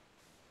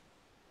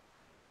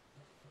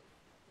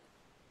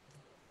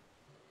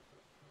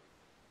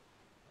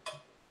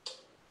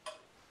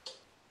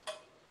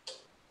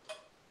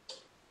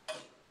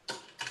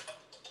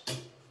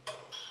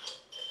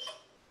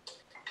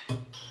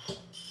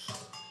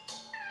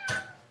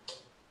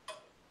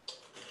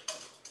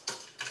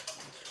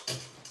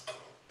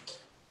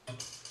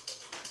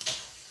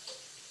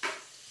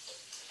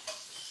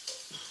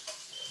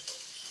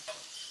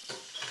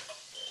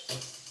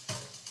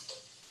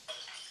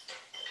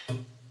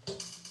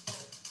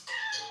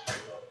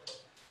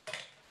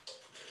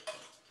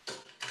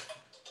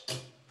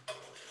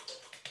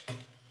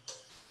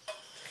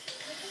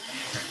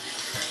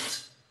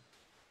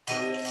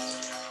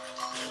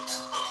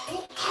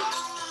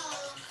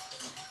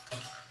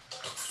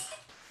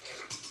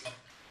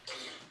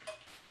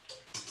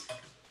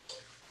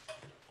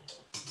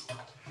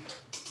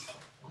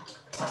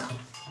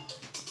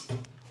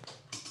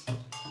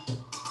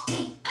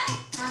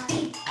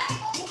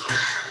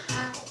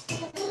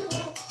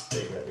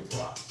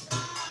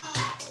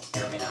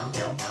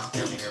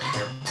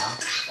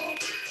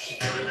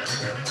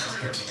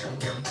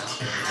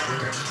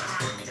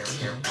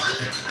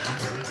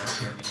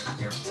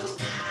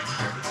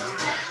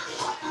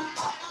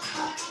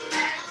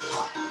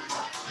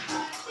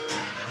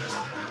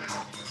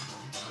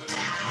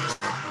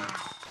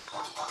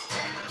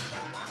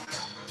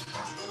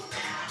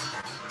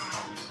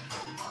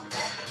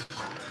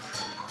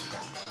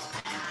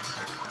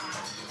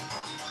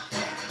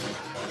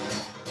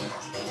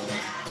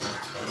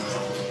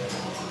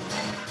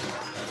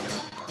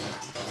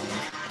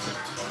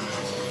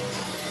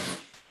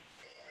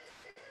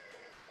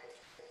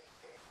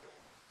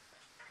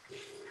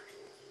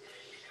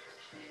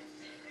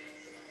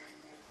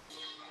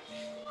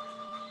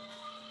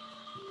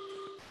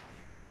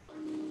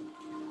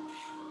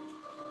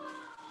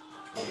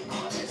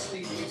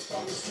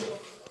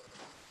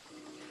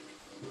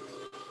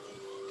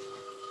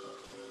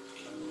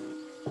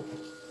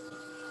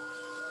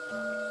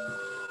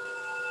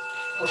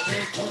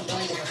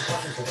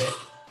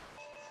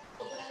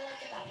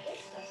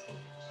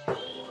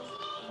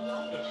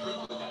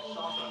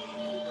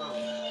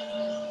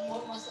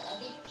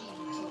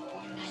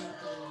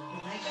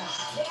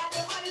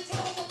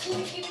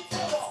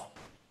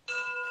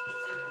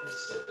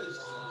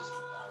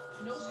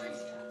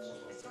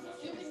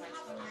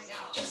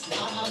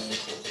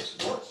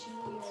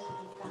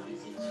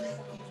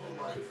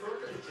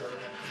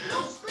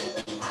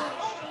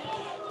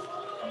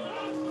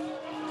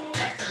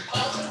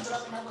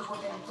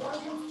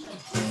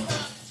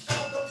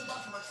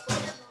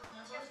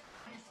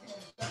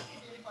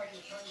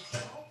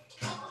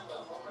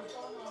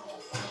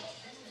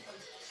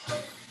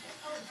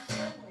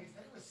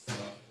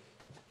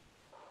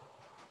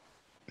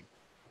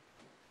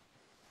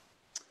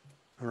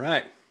 All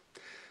right.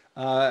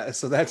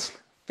 So that's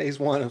phase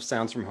one of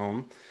Sounds from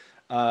Home.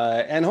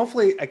 And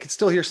hopefully I could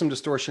still hear some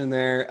distortion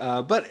there,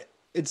 but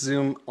it's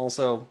Zoom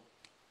also.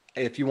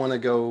 If you want to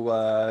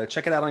go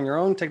check it out on your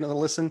own, take another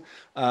listen,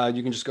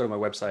 you can just go to my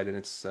website and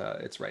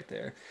it's right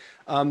there.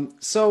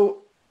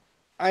 So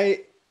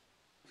I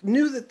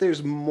knew that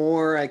there's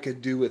more I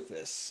could do with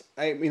this.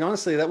 I mean,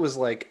 honestly, that was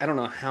like, I don't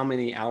know how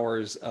many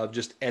hours of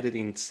just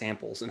editing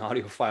samples and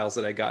audio files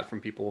that I got from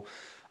people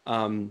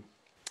um,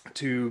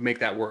 to make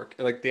that work.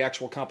 Like the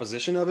actual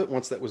composition of it,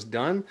 once that was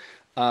done,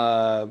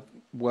 uh,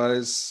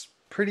 was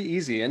pretty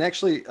easy. And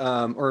actually,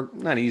 or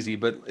not easy,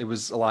 but it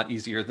was a lot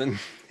easier than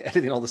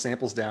editing all the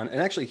samples down.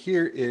 And actually,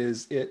 here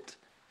is it.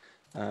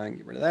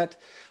 Get rid of that.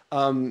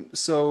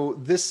 So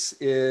this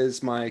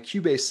is my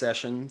Cubase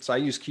session. So I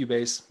use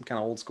Cubase, I'm kind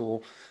of old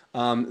school.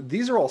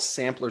 These are all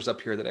samplers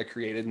up here that I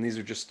created, and these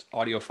are just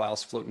audio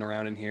files floating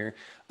around in here.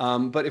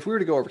 But if we were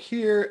to go over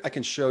here, I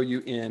can show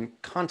you in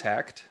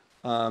Contact.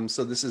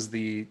 So this is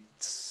the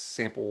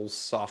samples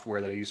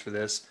software that I use for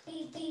this.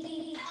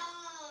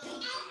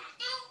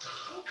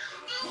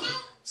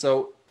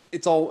 So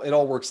it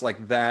all works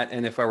like that.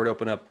 And if I were to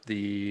open up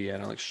the, I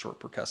don't know, like short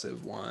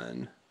percussive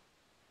one,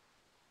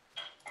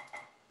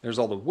 there's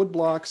all the wood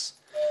blocks.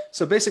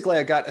 So basically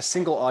I got a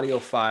single audio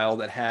file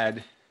that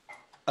had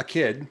a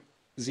kid,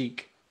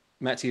 Zeke,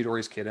 Matt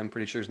Theodore's kid, I'm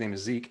pretty sure his name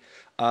is Zeke,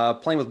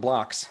 playing with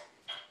blocks.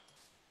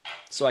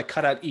 So I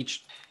cut out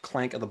each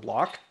clank of the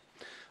block,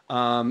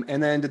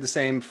 and then did the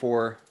same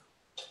for,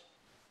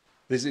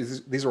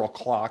 these are all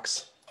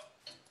clocks.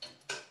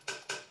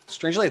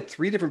 Strangely, I had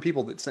 3 different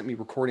people that sent me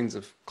recordings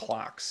of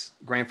clocks,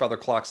 grandfather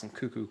clocks and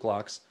cuckoo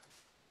clocks.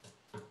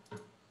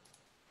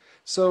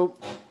 So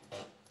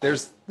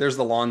there's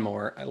the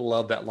lawnmower. I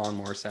love that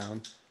lawnmower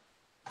sound.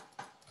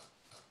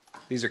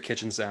 These are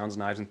kitchen sounds,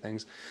 knives and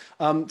things.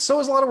 So it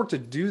was a lot of work to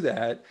do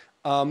that,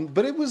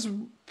 but it was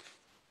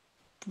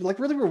like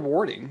really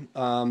rewarding.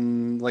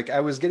 Like I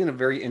was getting a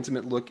very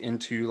intimate look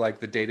into like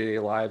the day-to-day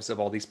lives of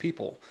all these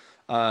people.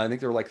 I think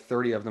there were like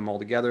 30 of them all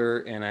together,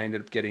 and I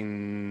ended up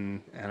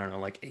getting, I don't know,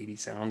 like 80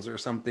 sounds or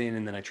something,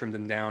 and then I trimmed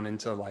them down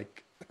into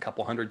like a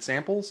couple hundred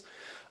samples.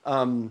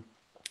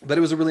 But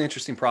it was a really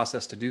interesting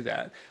process to do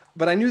that.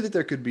 But I knew that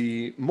there could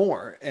be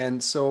more.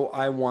 And so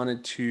I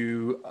wanted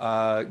to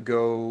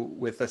go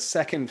with a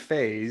second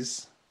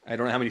phase. I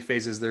don't know how many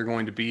phases there are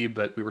going to be,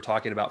 but we were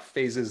talking about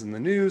phases in the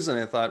news, and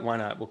I thought, why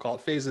not? We'll call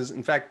it phases.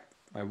 In fact,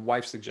 my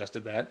wife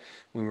suggested that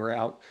when we were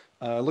out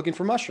looking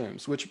for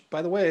mushrooms, which,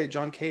 by the way,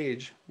 John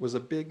Cage was a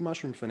big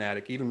mushroom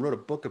fanatic. He even wrote a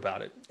book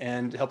about it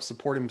and helped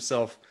support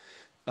himself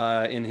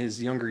in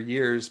his younger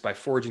years by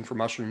foraging for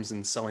mushrooms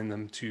and selling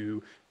them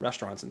to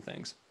restaurants and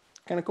things.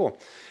 Kind of cool.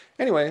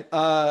 Anyway,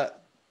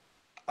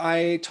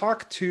 I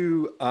talked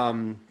to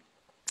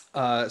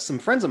some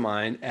friends of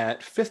mine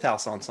at Fifth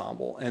House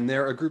Ensemble, and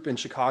they're a group in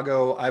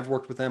Chicago. I've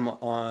worked with them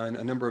on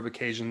a number of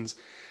occasions,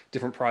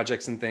 different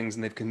projects and things,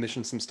 and they've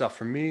commissioned some stuff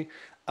from me.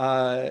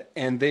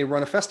 And they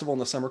run a festival in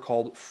the summer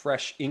called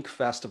Fresh Ink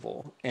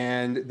Festival.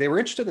 And they were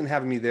interested in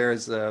having me there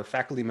as a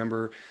faculty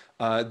member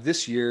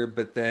this year,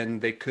 but then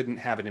they couldn't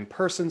have it in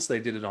person, so they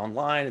did it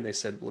online, and they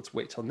said, let's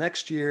wait till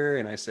next year.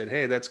 And I said,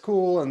 hey, that's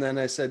cool. And then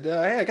I said,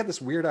 hey, I got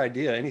this weird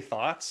idea. Any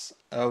thoughts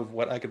of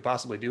what I could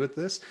possibly do with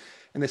this?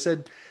 And they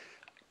said,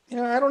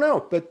 I don't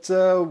know, but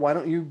why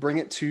don't you bring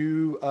it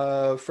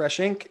to Fresh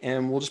Ink,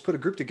 and we'll just put a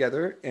group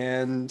together,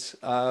 and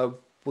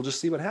we'll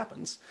just see what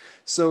happens.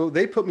 So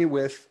they put me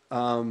with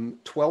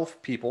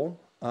 12 people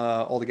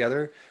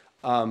altogether.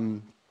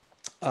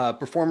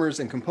 Performers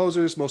and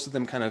composers, most of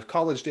them kind of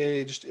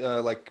college-aged,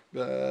 like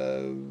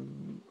I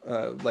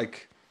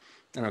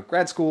don't know,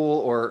 grad school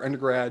or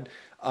undergrad,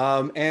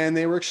 and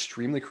they were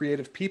extremely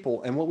creative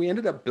people. And what we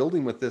ended up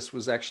building with this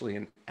was actually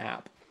an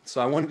app. So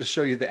I wanted to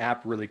show you the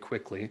app really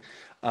quickly.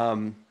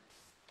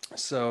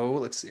 So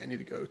let's see, I need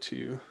to go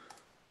to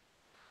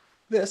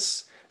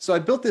this. So I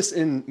built this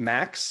in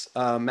Max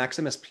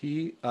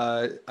MSP.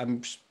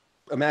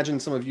 Imagine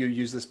some of you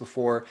use this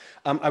before.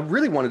 I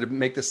really wanted to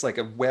make this like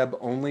a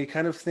web-only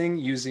kind of thing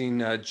using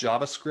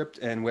JavaScript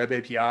and Web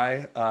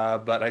API,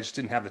 but I just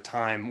didn't have the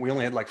time. We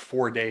only had like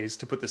 4 days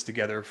to put this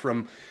together,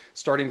 from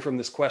starting from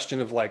this question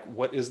of like,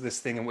 what is this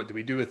thing and what do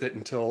we do with it,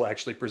 until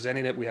actually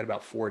presenting it. We had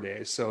about 4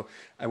 days. So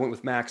I went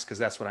with Max because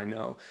that's what I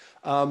know.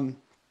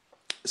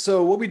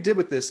 So what we did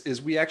with this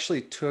is we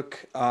actually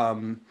took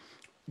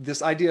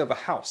this idea of a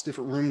house,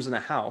 different rooms in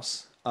a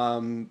house,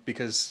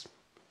 because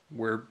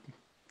we're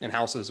in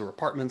houses or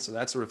apartments or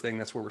that sort of thing.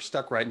 That's where we're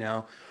stuck right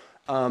now.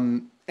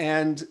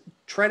 And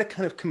try to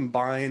kind of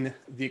combine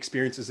the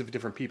experiences of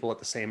different people at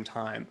the same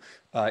time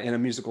in a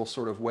musical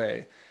sort of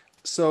way.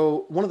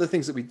 So one of the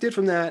things that we did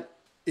from that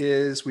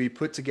is we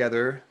put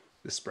together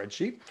this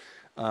spreadsheet.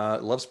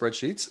 Love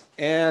spreadsheets.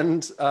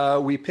 And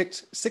we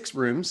picked 6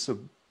 rooms. So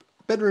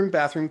bedroom,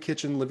 bathroom,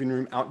 kitchen, living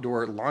room,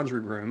 outdoor,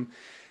 laundry room.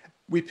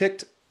 We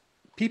picked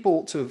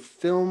people to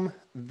film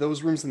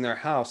those rooms in their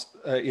house,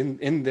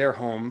 in their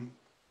home.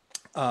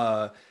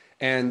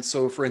 And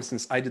so, for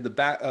instance, I did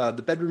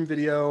the bedroom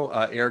video,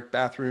 Eric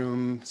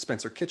bathroom,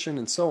 Spencer kitchen,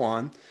 and so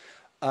on.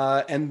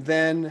 And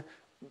then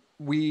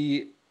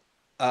we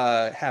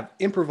have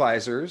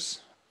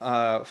improvisers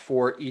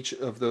for each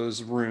of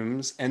those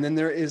rooms. And then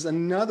there is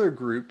another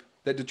group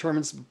that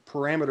determines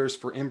parameters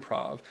for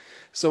improv.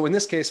 So in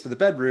this case, for the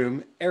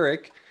bedroom,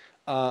 Eric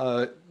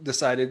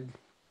decided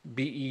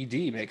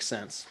BED makes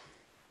sense.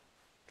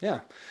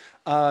 Yeah.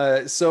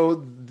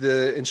 So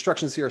the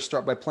instructions here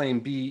start by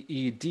playing B,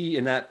 E, D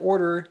in that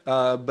order,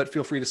 but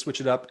feel free to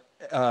switch up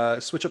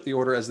the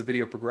order as the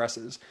video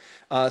progresses.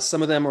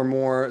 Some of them are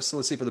more, so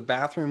let's see, for the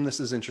bathroom, this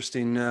is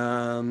interesting.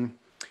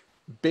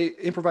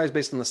 Improvise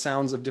based on the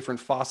sounds of different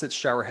faucets,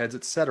 shower heads,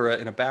 etc.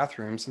 in a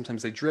bathroom.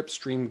 Sometimes they drip,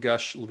 stream,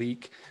 gush,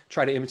 leak.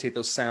 Try to imitate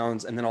those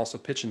sounds, and then also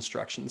pitch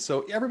instructions.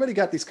 So everybody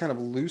got these kind of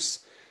loose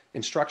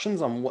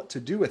instructions on what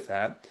to do with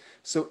that.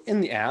 So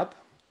in the app,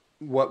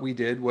 what we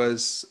did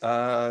was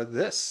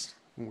this.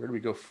 Where do we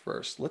go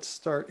first? Let's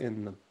start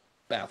in the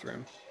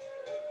bathroom.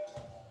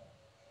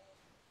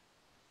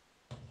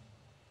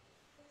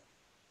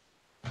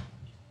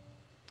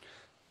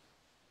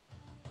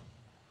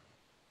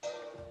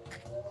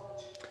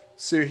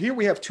 So here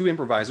we have two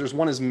improvisers.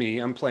 One is me.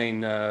 I'm playing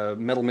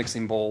metal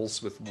mixing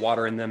bowls with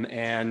water in them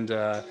and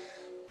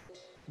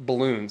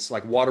balloons,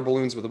 like water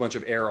balloons with a bunch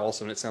of air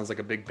also, and it sounds like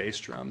a big bass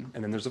drum.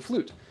 And then there's a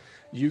flute.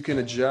 You can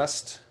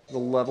adjust the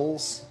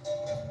levels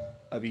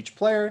of each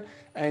player,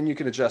 and you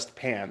can adjust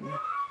pan.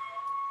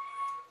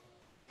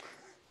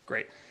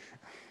 Great.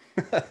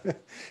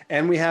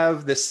 And we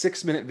have this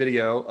 6-minute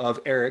video of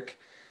Eric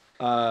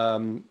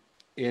in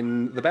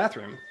the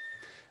bathroom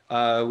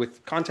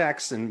with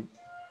contacts and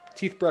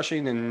teeth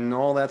brushing and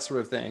all that sort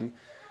of thing.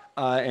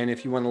 And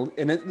if you want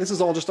to, and this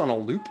is all just on a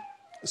loop,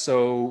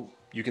 so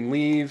you can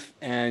leave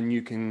and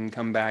you can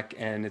come back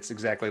and it's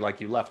exactly like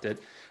you left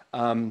it.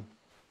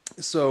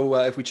 So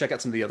if we check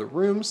out some of the other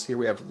rooms, here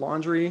we have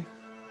laundry.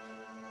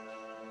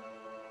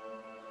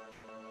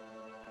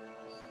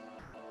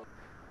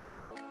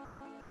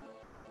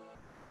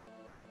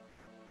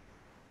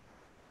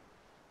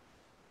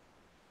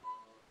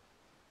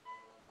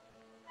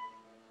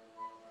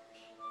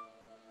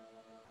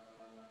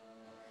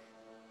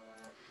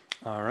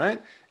 All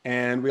right,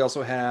 and we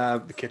also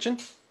have the kitchen.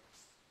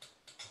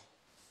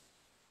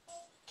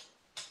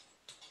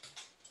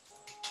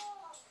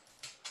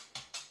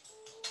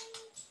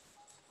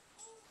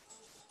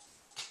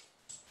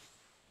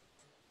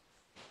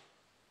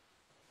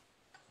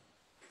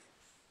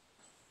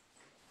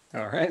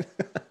 All right,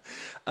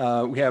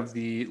 we have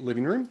the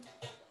living room.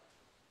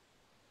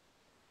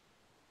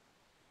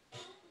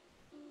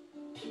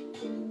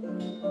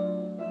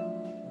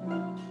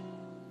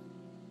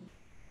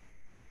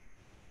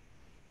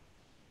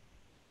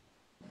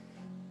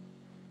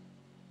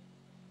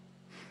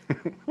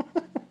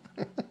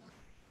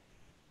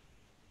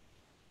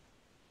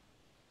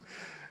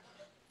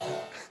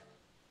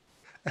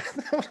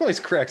 That always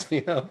cracks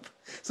me up.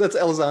 So that's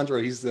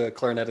Alessandro. He's the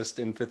clarinetist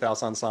in Fifth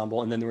House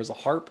Ensemble. And then there was a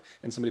harp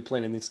and somebody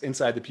playing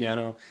inside the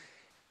piano.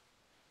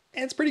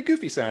 And it's pretty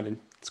goofy sounding.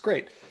 It's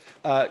great.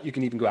 You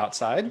can even go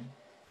outside.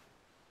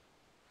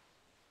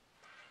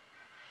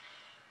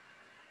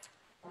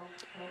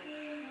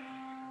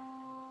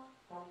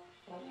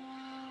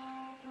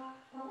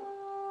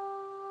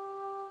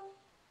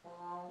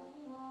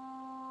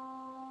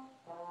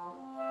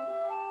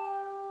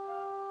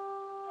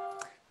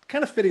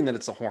 Kind of fitting that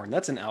it's a horn.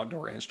 That's an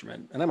outdoor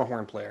instrument, and I'm a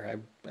horn player.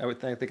 I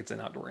think it's an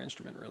outdoor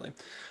instrument, really.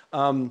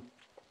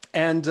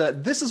 And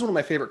this is one of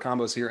my favorite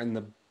combos here in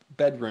the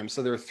bedroom.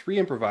 So there are 3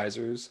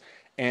 improvisers,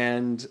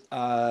 and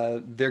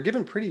they're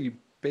given pretty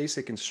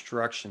basic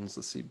instructions.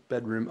 Let's see,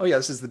 bedroom. Oh yeah,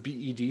 this is the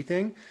BED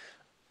thing,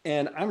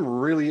 and I'm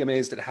really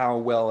amazed at how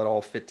well it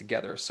all fit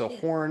together. So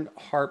horn,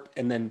 harp,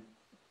 and then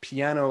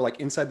piano, like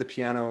inside the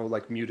piano,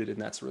 like muted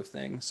and that sort of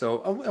thing.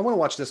 So I want to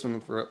watch this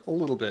one for a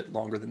little bit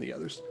longer than the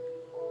others.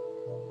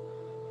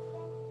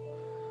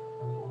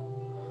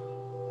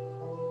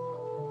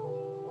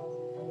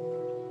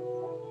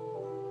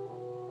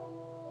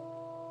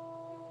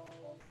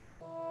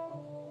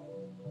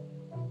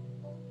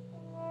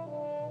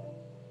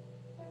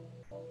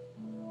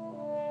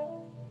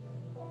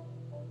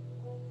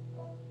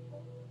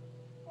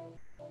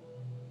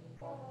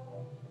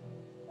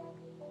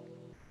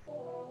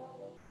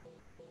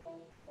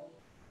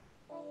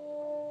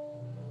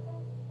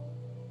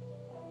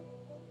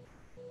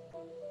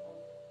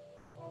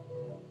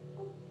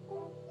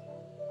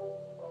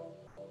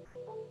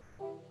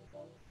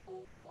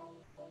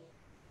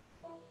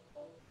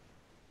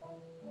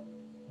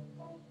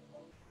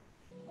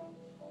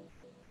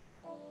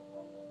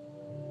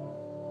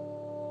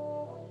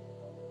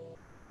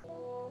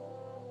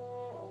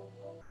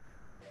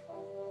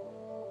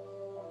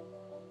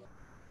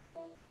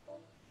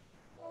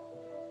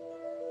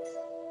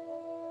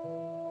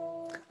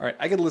 All right,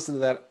 I could listen to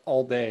that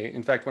all day.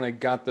 In fact, when I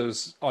got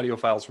those audio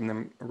files from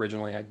them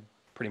originally, I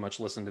pretty much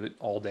listened to it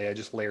all day. I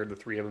just layered the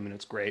 3 of them, and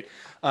it's great.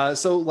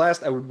 So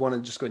last, I would want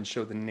to just go ahead and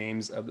show the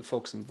names of the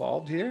folks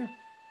involved here.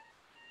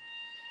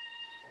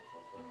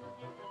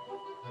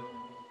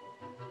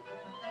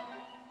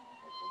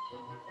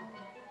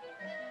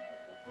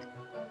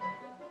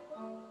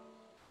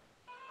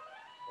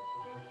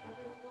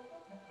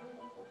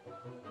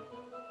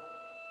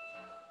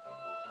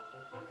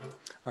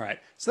 All right,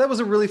 so that was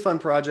a really fun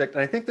project,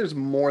 and I think there's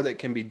more that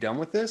can be done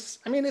with this.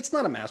 I mean, it's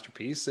not a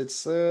masterpiece.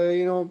 It's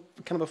kind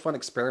of a fun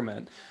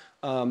experiment,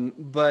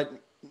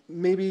 but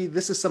maybe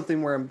this is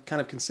something where I'm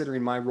kind of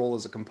considering my role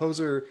as a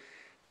composer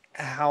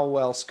how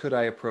else could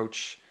I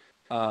approach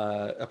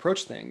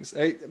things?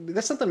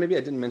 That's something maybe I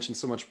didn't mention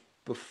so much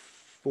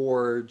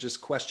before,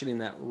 just questioning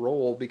that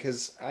role,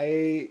 because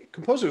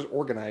composers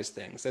organize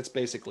things. That's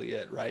basically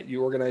it, right?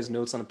 You organize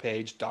notes on a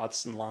page,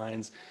 dots and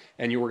lines,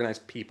 and you organize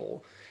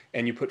people,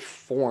 and you put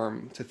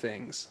form to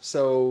things.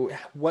 So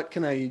what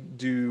can I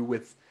do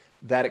with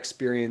that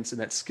experience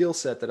and that skill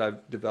set that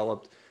I've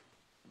developed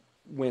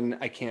when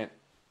I can't,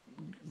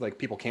 like,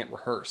 people can't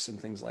rehearse and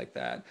things like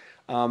that?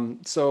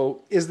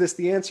 So is this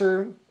the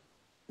answer?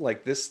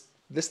 Like this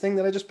thing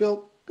that I just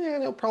built? Yeah,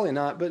 no, probably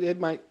not, but it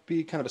might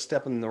be kind of a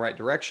step in the right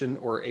direction,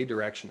 or a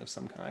direction of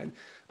some kind.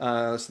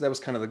 So that was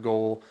kind of the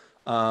goal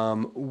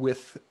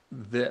with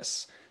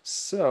this.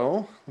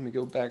 So let me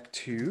go back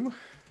to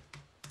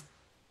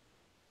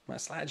my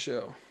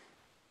slideshow.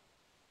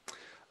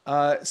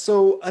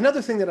 So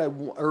another thing that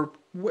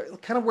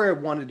kind of where I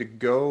wanted to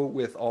go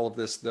with all of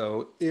this,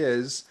 though,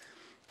 is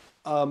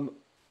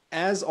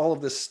as all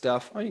of this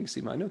stuff, oh, you can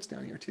see my notes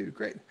down here too.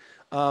 Great.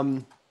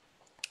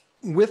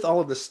 With all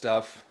of this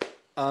stuff,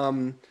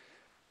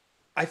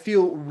 I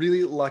feel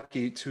really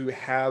lucky to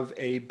have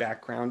a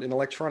background in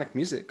electronic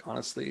music,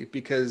 honestly,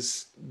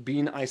 because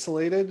being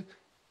isolated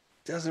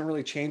doesn't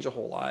really change a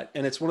whole lot.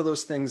 And it's one of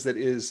those things that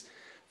is,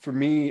 for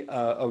me,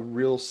 a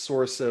real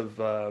source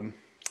of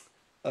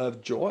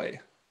joy,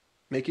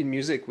 making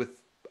music with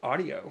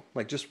audio,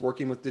 like just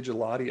working with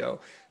digital audio.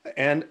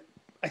 And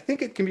I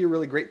think it can be a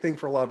really great thing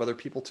for a lot of other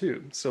people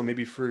too. So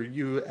maybe for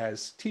you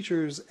as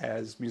teachers,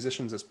 as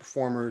musicians, as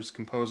performers,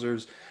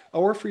 composers,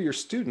 or for your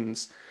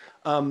students.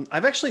 I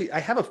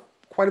have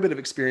quite a bit of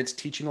experience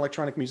teaching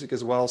electronic music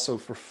as well. So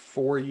for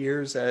 4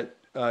 years at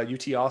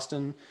UT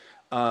Austin,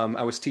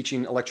 I was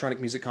teaching electronic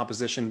music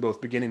composition,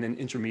 both beginning and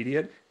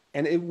intermediate,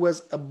 and it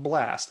was a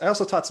blast. I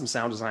also taught some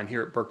sound design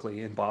here at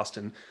Berkeley in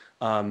Boston,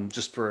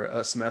 just for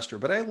a semester.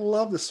 But I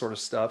love this sort of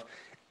stuff,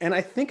 and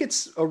I think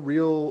it's a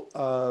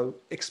real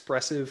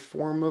expressive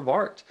form of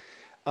art.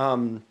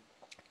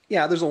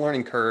 Yeah, there's a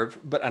learning curve,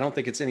 but I don't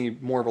think it's any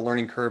more of a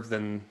learning curve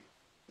than,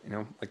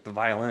 like the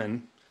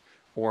violin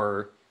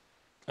or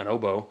an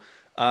oboe.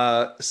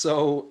 I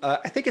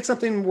think it's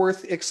something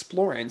worth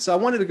exploring. So I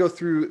wanted to go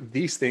through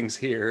these things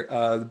here,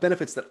 the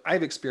benefits that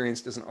I've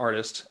experienced as an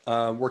artist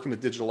working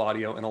with digital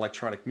audio and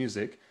electronic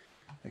music.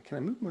 Can I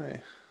move my,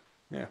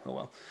 yeah,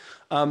 oh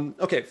well.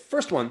 Okay,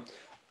 first one.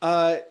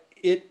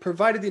 It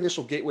provided the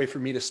initial gateway for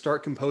me to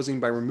start composing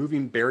by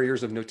removing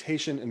barriers of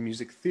notation and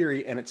music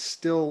theory, and it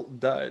still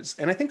does.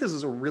 And I think this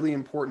is a really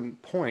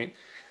important point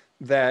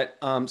that,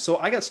 so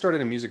I got started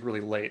in music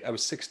really late. I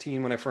was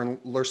 16 when I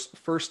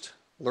first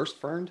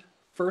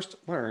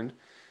learned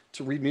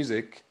to read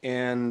music,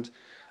 and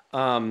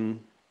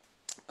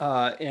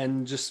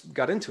just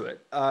got into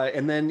it.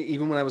 And then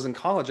even when I was in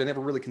college, I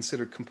never really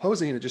considered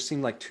composing, and it just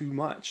seemed like too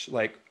much.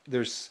 Like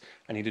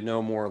I need to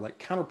know more like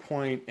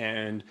counterpoint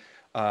and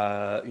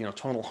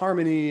tonal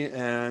harmony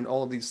and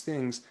all of these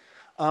things.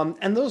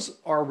 And those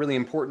are really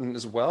important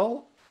as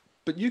well.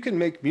 But you can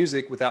make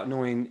music without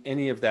knowing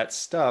any of that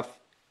stuff,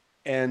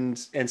 and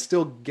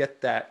still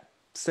get that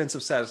sense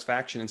of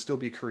satisfaction and still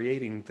be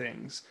creating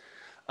things.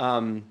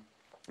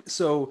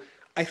 So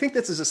I think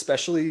this is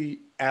especially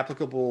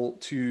applicable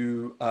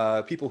to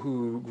people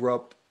who grew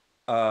up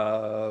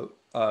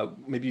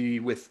maybe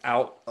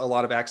without a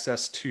lot of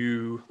access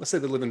to, let's say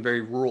they live in very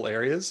rural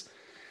areas.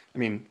 I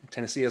mean,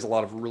 Tennessee has a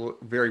lot of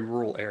very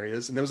rural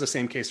areas, and that was the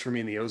same case for me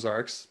in the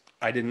Ozarks.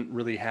 I didn't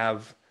really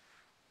have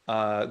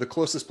the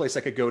closest place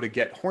I could go to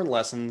get horn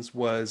lessons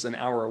was an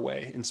hour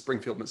away in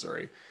Springfield,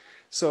 Missouri.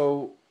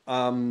 So,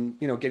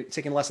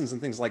 taking lessons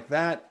and things like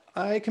that,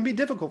 it can be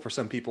difficult for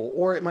some people,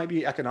 or it might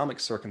be economic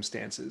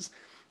circumstances.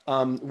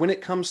 When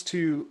it comes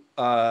to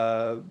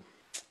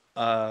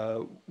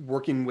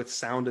working with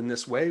sound in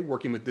this way,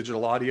 working with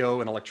digital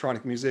audio and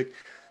electronic music,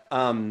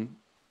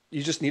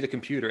 you just need a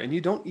computer, and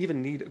you don't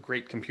even need a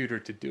great computer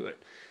to do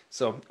it.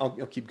 So I'll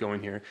keep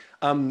going here.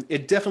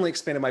 It definitely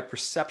expanded my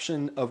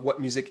perception of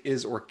what music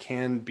is or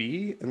can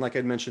be. And like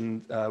I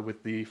mentioned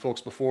with the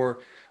folks before,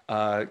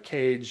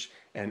 Cage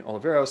and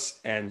Oliveros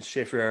and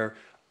Schaeffer,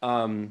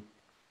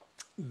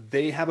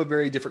 they have a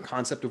very different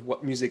concept of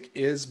what music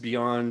is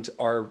beyond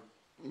our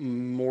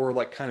more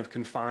like kind of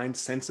confined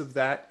sense of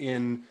that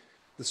in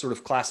the sort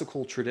of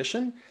classical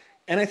tradition.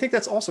 And I think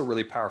that's also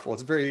really powerful.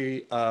 It's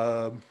very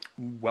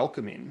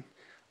welcoming.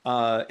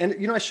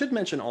 And I should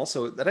mention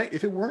also that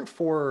if it weren't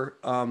for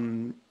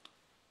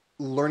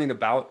learning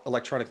about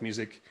electronic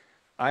music,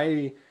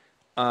 I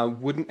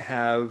wouldn't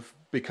have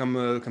become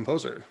a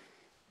composer.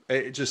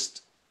 It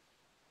just,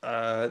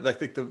 I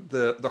think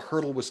the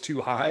hurdle was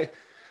too high,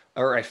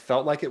 or I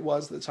felt like it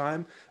was at the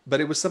time. But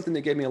it was something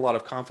that gave me a lot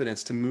of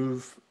confidence to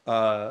move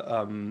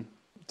to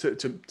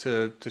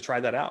try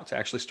that out, to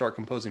actually start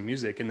composing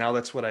music. And now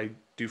that's what I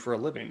do for a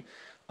living.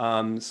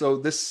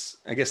 So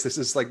I guess this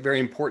is like very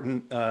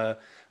important to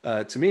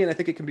me, and I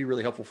think it can be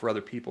really helpful for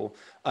other people.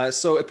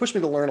 So it pushed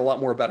me to learn a lot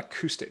more about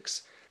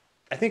acoustics.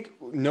 I think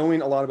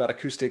knowing a lot about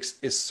acoustics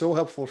is so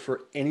helpful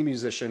for any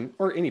musician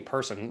or any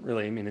person,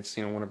 really. I mean, it's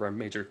one of our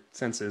major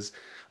senses.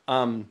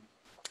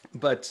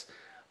 But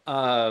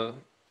uh,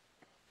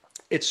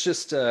 it's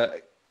just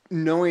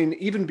knowing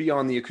even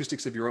beyond the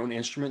acoustics of your own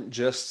instrument,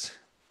 just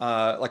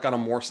like on a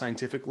more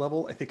scientific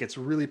level, I think it's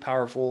really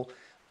powerful,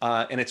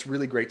 and it's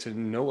really great to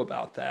know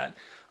about that.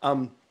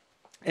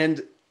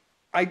 And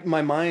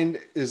my mind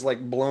is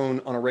like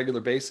blown on a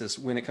regular basis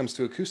when it comes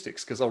to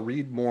acoustics because I'll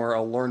read more,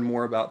 I'll learn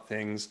more about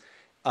things.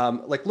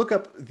 Like look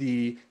up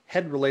the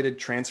head related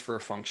transfer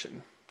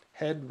function.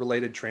 Head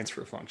related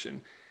transfer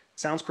function.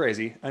 Sounds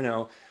crazy, I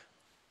know.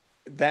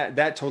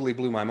 That totally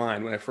blew my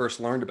mind when I first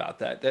learned about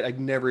that. That I'd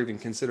never even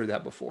considered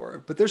that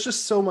before. But there's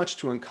just so much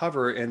to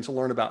uncover and to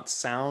learn about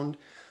sound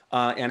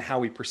and how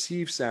we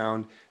perceive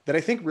sound that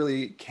I think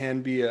really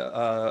can be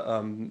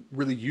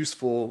really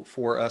useful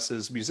for us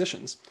as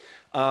musicians.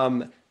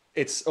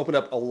 It's opened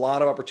up a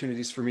lot of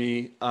opportunities for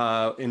me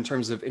in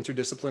terms of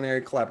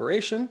interdisciplinary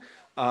collaboration.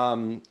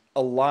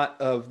 A lot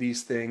of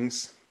these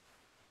things.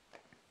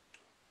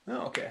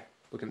 Oh, okay.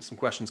 Looking at some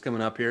questions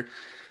coming up here.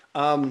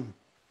 Um,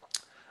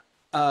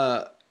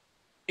 uh,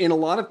 in a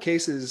lot of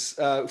cases,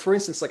 for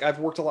instance, like I've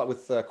worked a lot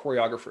with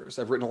choreographers.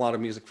 I've written a lot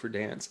of music for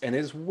dance, and it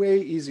is way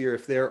easier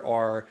if there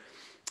are,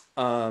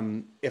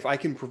 if I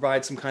can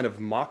provide some kind of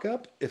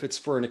mock-up, if it's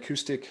for an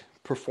acoustic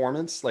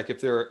performance, like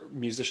if there are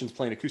musicians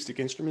playing acoustic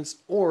instruments,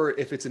 or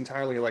if it's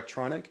entirely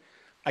electronic,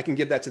 I can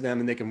give that to them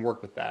and they can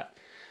work with that.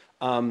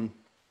 Um,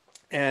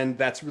 and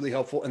that's really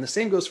helpful. And the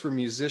same goes for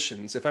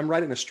musicians. If I'm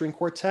writing a string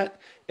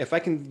quartet, if I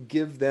can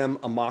give them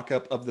a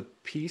mock-up of the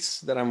piece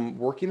that I'm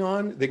working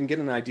on, they can get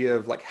an idea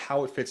of like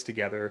how it fits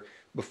together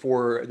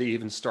before they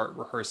even start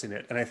rehearsing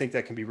it. And I think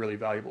that can be really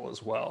valuable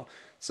as well.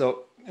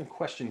 So a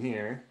question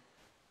here.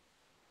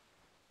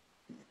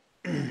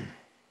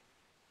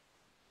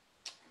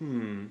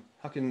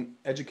 How can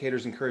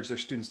educators encourage their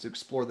students to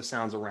explore the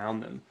sounds around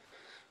them?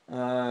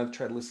 I've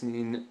tried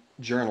listening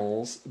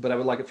journals, but I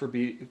would like it for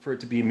it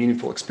to be a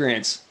meaningful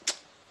experience.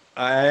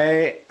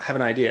 I have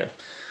an idea.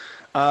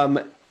 Um,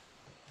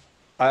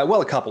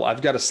 well, a couple.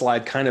 I've got a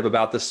slide kind of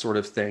about this sort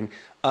of thing.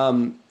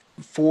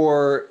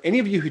 For any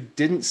of you who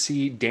didn't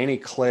see Danny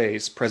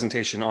Clay's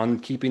presentation on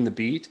keeping the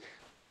beat,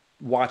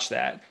 watch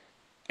that.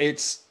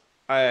 It's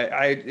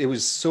it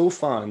was so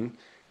fun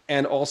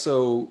and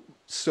also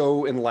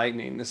so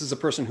enlightening. This is a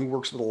person who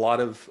works with a lot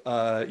of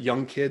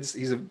young kids.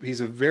 He's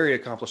a very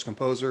accomplished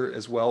composer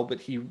as well, but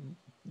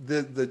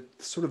the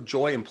sort of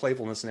joy and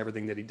playfulness and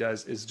everything that he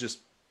does is just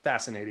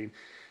fascinating.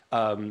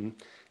 Um,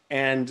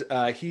 and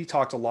he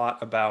talked a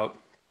lot about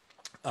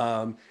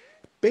um,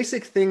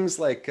 basic things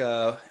like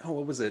oh,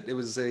 what was it? It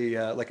was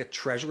a like a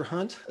treasure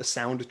hunt, a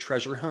sound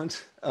treasure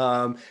hunt.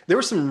 There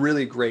were some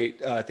really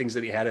great things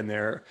that he had in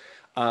there,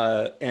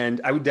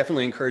 and I would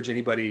definitely encourage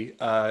anybody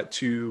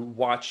to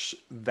watch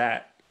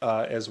that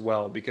as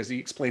well because he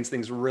explains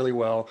things really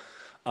well.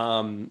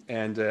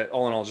 And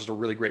all in all, just a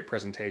really great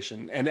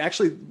presentation. And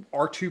actually,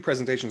 our two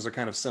presentations are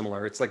kind of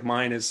similar. It's like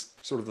mine is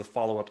sort of the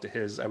follow up to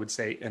his, I would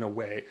say, in a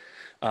way,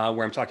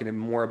 where I'm talking to him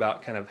more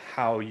about kind of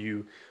how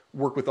you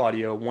work with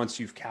audio once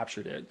you've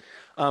captured it.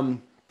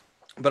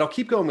 But I'll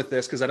keep going with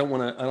this because I don't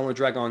want to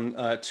drag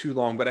on too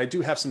long. But I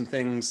do have some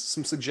things,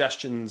 some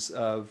suggestions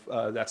of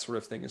that sort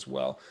of thing as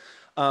well.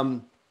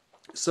 Um,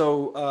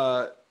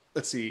 so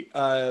let's see.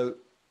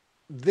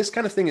 This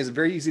kind of thing is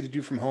very easy to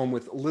do from home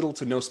with little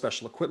to no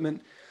special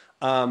equipment.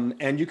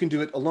 And you can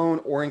do it alone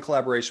or in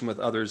collaboration with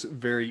others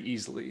very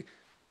easily.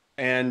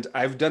 And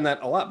I've done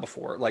that a lot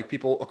before, like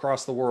people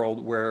across the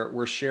world where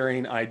we're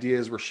sharing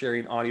ideas, we're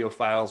sharing audio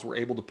files, we're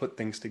able to put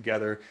things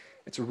together.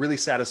 It's really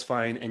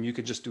satisfying and you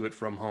can just do it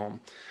from home.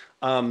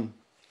 Um,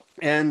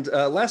 and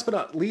last but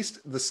not least,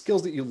 the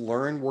skills that you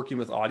learn working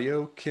with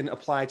audio can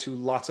apply to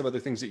lots of other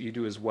things that you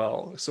do as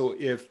well. So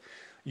if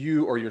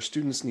you or your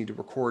students need to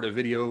record a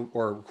video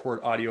or record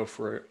audio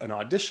for an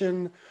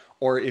audition,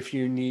 or if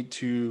you need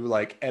to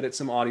like edit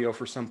some audio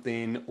for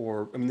something,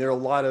 or I mean, there are a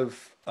lot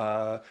of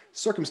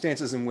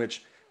circumstances in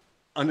which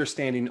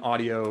understanding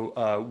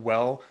audio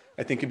well,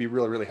 I think can be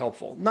really, really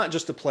helpful. Not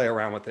just to play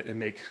around with it and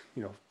make,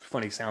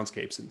 funny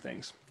soundscapes and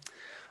things.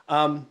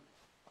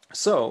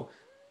 So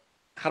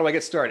how do I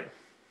get started?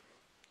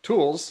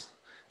 Tools.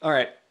 All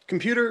right,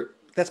 computer,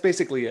 that's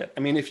basically it. I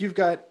mean, if you've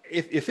got,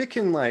 if it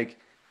can like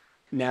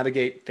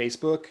navigate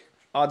Facebook,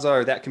 odds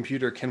are that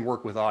computer can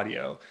work with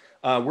audio.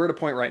 We're at a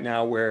point right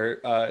now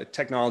where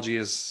technology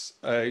is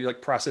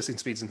like processing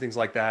speeds and things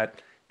like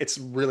that. It's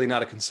really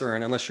not a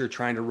concern unless you're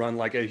trying to run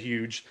like a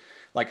huge,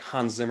 like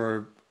Hans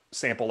Zimmer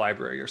sample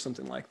library or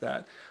something like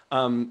that.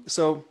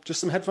 So just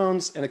some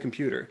headphones and a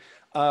computer.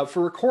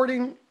 For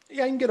recording,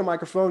 yeah, you can get a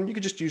microphone. You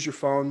could just use your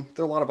phone.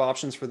 There are a lot of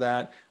options for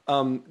that.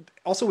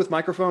 Also with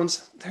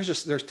microphones,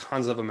 there's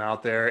tons of them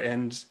out there,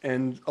 and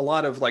a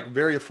lot of like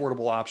very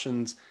affordable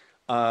options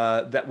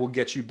that will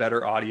get you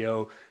better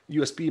audio.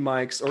 USB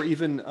mics, or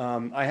even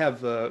I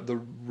have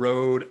the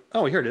Rode.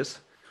 Oh, here it is,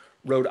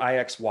 Rode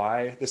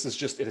IXY. This is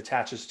just, it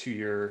attaches to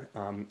your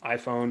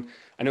iPhone.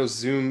 I know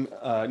Zoom,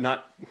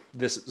 not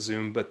this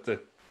Zoom, but the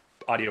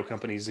audio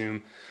company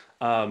Zoom.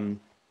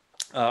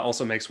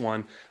 also makes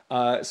one.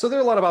 So there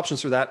are a lot of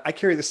options for that. I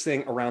carry this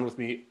thing around with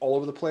me all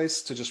over the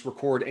place to just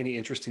record any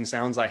interesting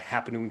sounds I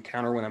happen to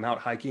encounter when I'm out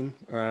hiking,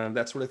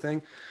 that sort of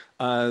thing.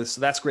 So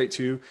that's great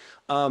too.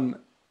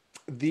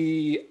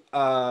 The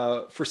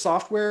For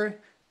software,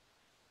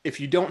 if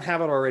you don't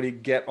have it already,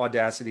 get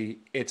Audacity.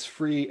 It's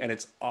free and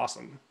it's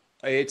awesome.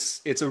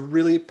 It's a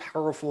really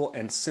powerful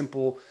and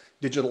simple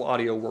digital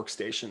audio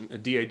workstation, a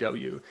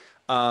DAW,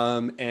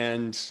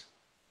 and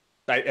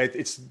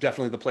it's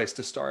definitely the place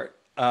to start.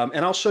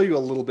 And I'll show you a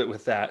little bit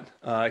with that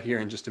here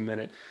in just a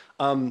minute.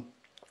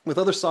 With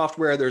other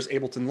software, there's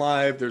Ableton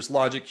Live, there's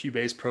Logic,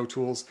 Cubase, Pro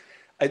Tools.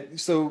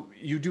 So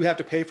you do have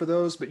to pay for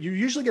those, but you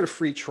usually get a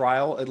free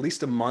trial, at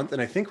least a month.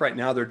 And I think right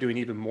now they're doing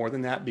even more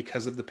than that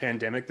because of the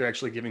pandemic. They're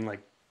actually giving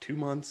like 2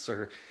 months,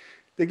 or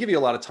they give you a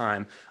lot of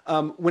time.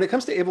 When it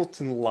comes to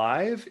Ableton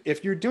Live,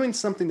 if you're doing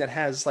something that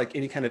has like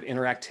any kind of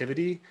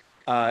interactivity,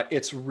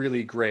 it's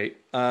really great.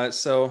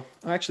 So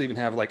I actually even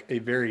have like a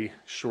very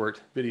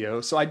short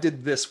video. So I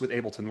did this with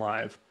Ableton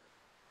Live.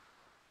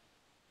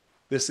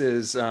 This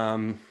is,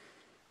 yeah.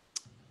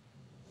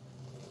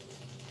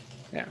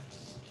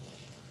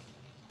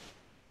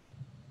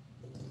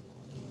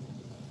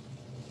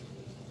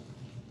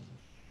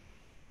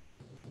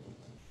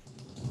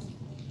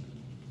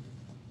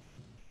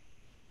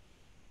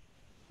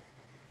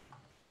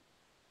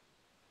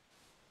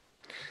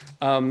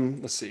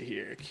 Let's see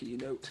here,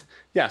 keynote.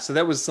 Yeah, so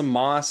that was some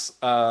moss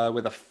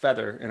with a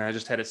feather, and I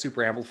just had it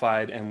super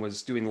amplified and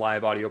was doing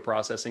live audio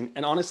processing.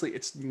 And honestly,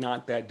 it's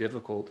not that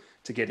difficult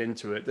to get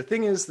into it. The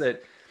thing is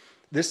that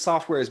this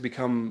software has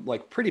become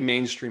like pretty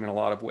mainstream in a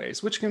lot of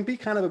ways, which can be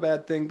kind of a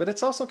bad thing, but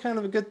it's also kind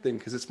of a good thing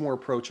because it's more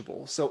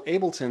approachable. So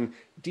Ableton,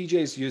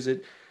 DJs use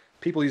it.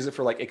 People use it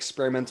for like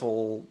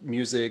experimental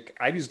music.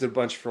 I've used it a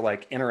bunch for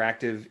like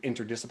interactive,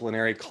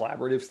 interdisciplinary,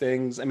 collaborative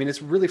things. I mean,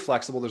 it's really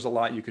flexible. There's a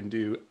lot you can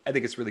do. I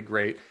think it's really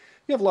great.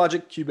 You have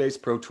Logic,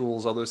 Cubase, Pro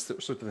Tools, all those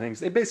sorts of things.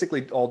 They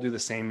basically all do the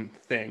same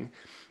thing.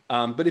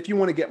 But if you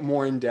want to get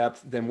more in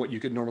depth than what you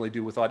could normally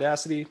do with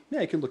Audacity,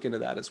 yeah, you can look into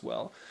that as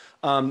well.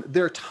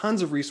 There are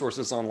tons of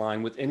resources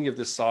online with any of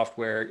this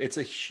software. It's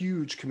a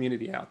huge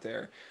community out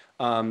there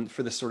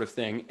for this sort of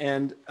thing.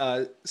 And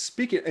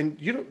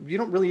you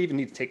don't really even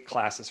need to take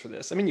classes for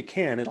this. I mean, you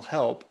can, it'll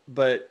help,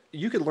 but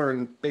you could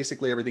learn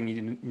basically everything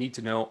you need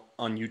to know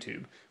on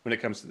YouTube when it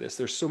comes to this.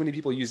 There's so many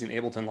people using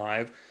Ableton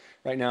Live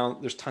right now.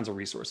 There's tons of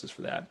resources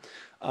for that.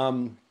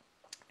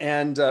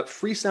 And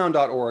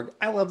freesound.org,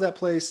 I love that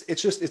place.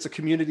 It's a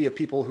community of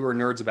people who are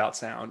nerds about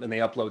sound, and they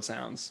upload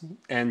sounds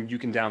and you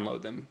can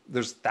download them.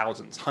 There's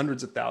thousands,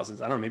 hundreds of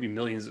thousands, I don't know, maybe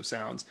millions of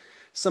sounds.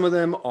 Some of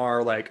them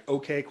are like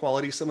okay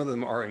quality. Some of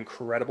them are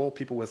incredible.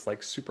 People with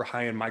like super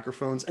high-end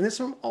microphones, and it's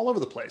from all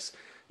over the place.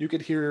 You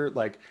could hear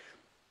like,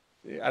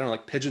 I don't know,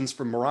 like pigeons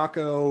from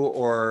Morocco,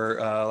 or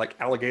like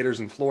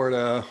alligators in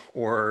Florida,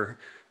 or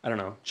I don't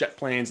know, jet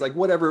planes, like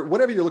whatever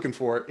you're looking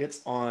for,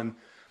 it's on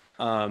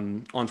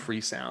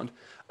Freesound.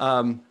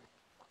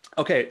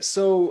 Okay,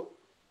 so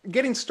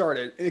getting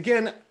started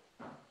again,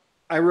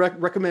 I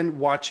recommend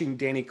watching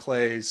Danny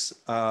Clay's.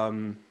 I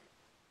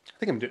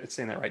think I'm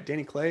saying that right,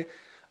 Danny Clay.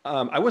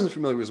 I wasn't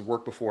familiar with his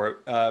work before,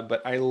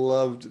 but I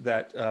loved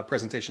that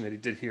presentation that he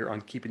did here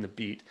on keeping the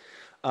beat.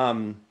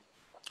 He's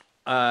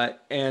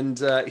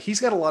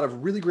got a lot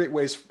of really great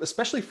ways,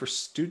 especially for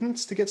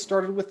students, to get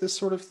started with this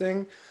sort of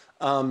thing.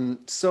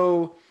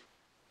 So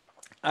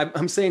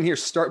I'm saying here,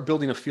 start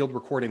building a field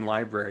recording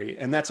library,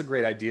 and that's a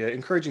great idea.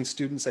 Encouraging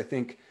students, I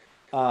think,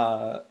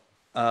 that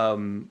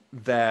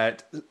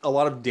a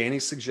lot of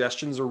Danny's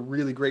suggestions are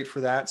really great for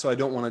that. So I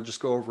don't want to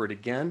just go over it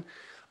again.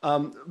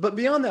 But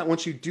beyond that,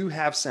 once you do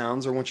have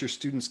sounds, or once your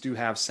students do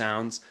have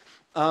sounds,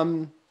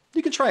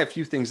 you can try a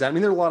few things out. I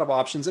mean, there are a lot of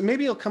options, and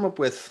maybe you'll come up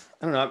with,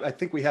 I don't know, I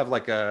think we have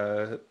like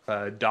a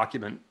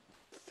document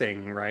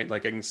thing, right?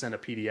 Like I can send a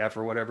PDF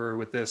or whatever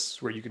with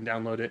this where you can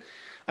download it.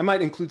 I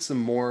might include some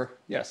more.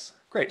 Yes,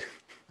 great.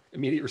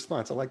 Immediate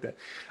response. I like that.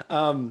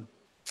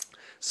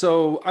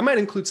 So I might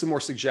include some more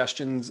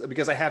suggestions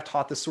because I have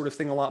taught this sort of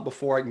thing a lot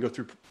before. I can go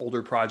through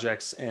older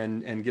projects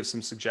and give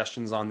some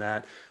suggestions on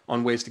that,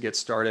 on ways to get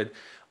started.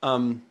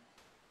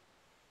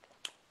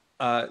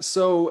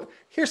 So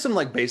here's some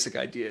like basic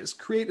ideas.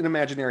 Create an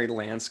imaginary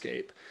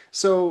landscape.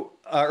 So,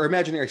 or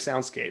imaginary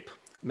soundscape.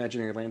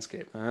 Imaginary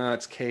landscape.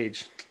 It's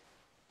Cage.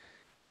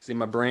 It's in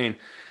my brain.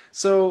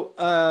 So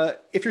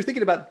if you're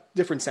thinking about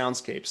different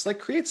soundscapes, like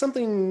create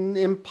something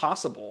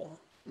impossible,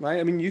 right?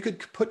 I mean, you could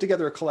put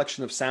together a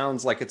collection of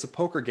sounds like it's a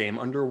poker game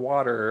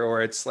underwater,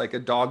 or it's like a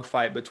dog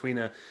fight between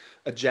a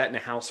jet and a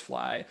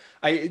housefly.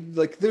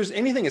 There's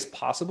anything is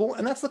possible,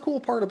 and that's the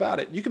cool part about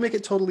it. You can make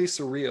it totally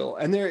surreal,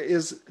 and there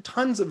is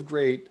tons of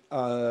great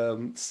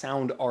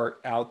sound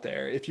art out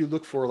there. If you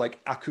look for like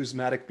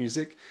acousmatic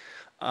music,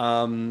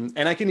 and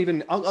I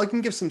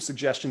can give some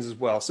suggestions as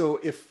well. So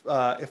if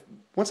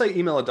once I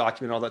email a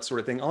document, all that sort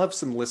of thing, I'll have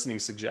some listening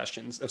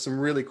suggestions of some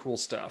really cool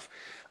stuff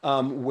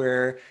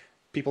where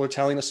people are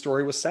telling a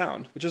story with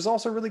sound, which is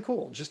also really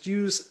cool. Just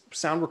use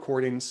sound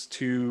recordings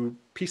to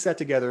piece that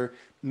together,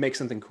 make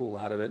something cool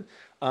out of it.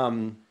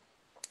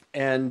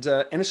 and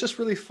it's just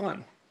really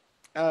fun.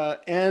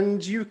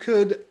 And you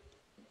could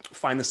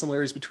find the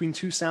similarities between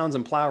two sounds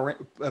and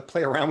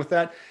play around with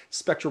that.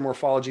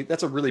 Spectromorphology,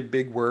 that's a really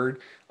big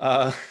word.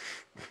 I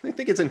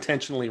think it's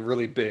intentionally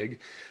really big,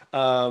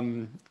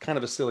 kind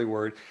of a silly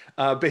word.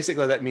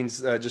 Basically, that means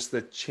just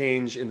the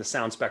change in the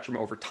sound spectrum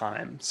over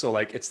time. So,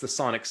 like, it's the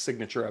sonic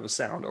signature of a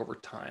sound over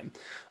time.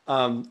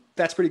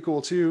 That's pretty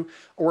cool too.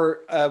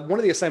 Or one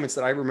of the assignments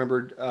that I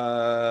remembered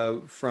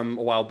from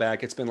a while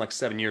back, it's been like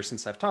 7 years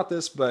since I've taught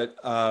this, but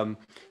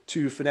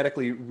to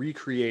phonetically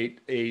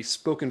recreate a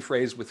spoken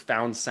phrase with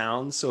found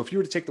sounds. So, if you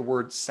were to take the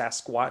word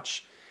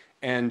Sasquatch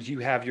and you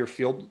have your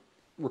field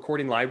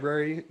recording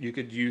library, you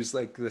could use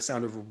like the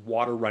sound of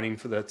water running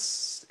for that,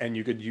 and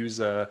you could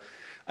use I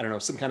don't know,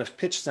 some kind of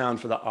pitch sound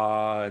for the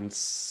ah and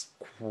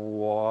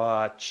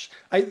squatch.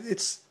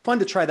 It's fun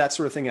to try that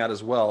sort of thing out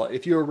as well.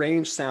 If you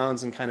arrange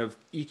sounds and kind of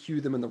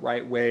EQ them in the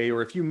right way,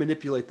 or if you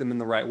manipulate them in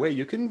the right way,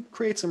 you can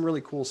create some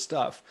really cool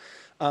stuff.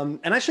 And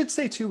I should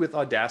say too, with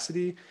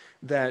Audacity,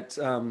 that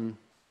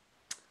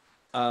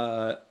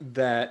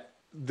that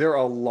there are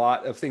a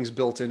lot of things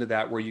built into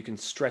that where you can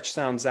stretch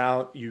sounds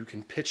out, you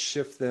can pitch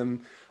shift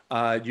them,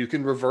 you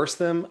can reverse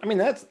them. I mean,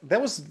 that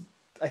was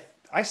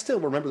I still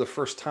remember the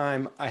first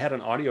time I had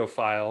an audio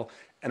file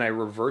and I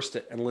reversed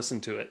it and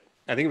listened to it.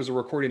 I think it was a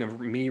recording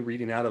of me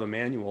reading out of a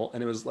manual,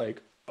 and it was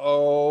like,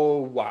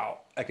 oh wow,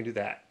 I can do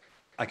that.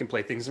 I can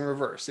play things in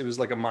reverse. It was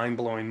like a mind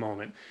blowing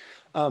moment.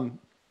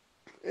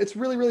 It's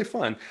really, really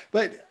fun.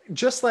 But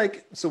just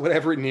like, so what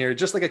I've written here,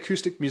 just like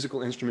acoustic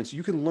musical instruments,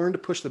 you can learn to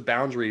push the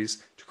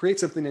boundaries to create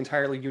something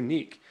entirely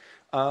unique.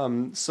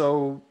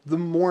 So the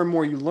more and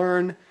more you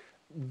learn,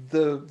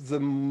 the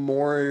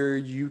more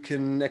you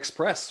can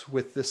express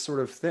with this sort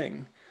of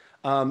thing.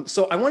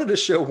 So I wanted to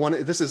show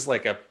one, this is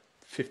like a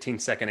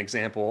 15-second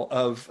example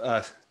of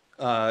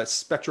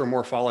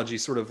spectromorphology,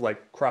 sort of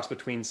like cross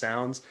between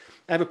sounds.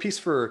 I have a piece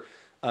for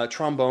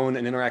trombone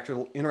and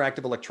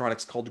interactive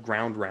electronics called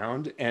Ground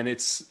Round, and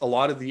it's a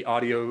lot of the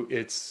audio.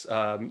 It's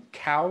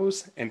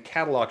cows and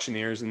cattle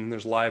auctioneers, and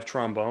there's live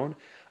trombone.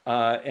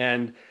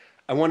 And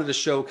I wanted to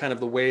show kind of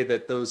the way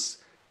that those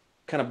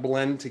kind of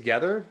blend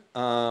together,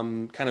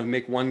 kind of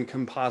make one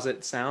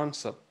composite sound.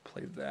 So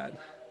play that.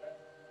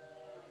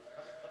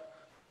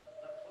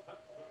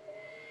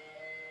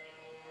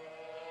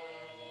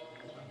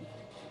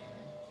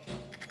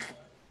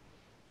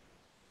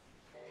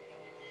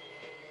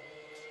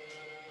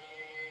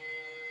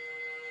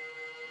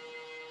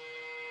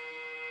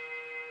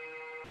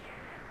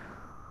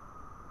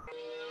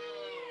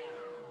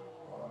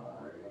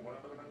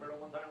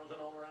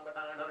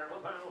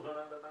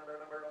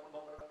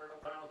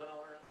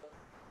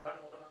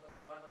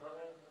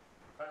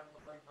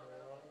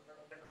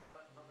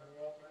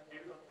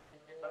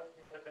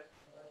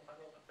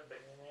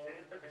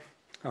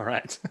 All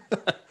right.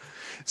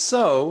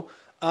 So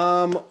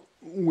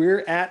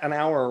we're at an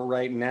hour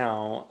right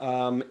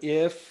now.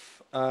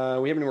 If we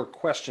have any more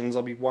questions,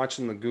 I'll be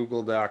watching the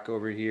Google Doc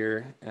over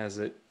here as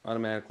it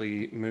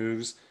automatically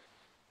moves,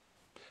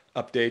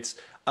 updates.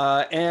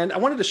 And I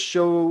wanted to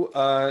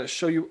show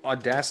you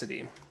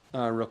Audacity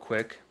real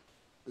quick.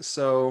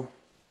 So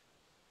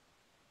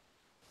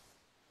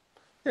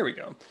here we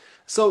go.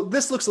 So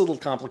this looks a little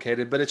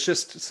complicated, but it's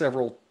just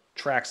several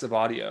tracks of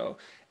audio.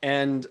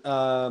 And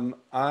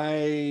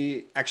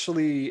I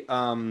actually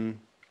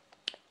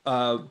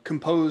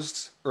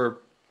composed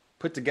or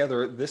put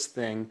together this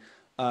thing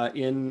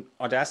in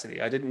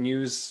Audacity. I didn't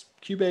use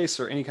Cubase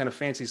or any kind of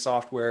fancy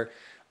software.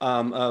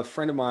 A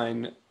friend of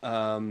mine,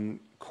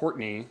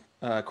 Courtney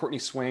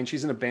Swain,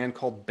 she's in a band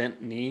called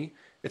Bent Knee.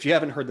 If you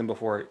haven't heard them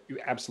before, you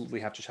absolutely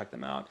have to check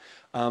them out.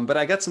 But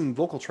I got some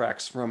vocal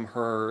tracks from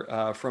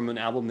her from an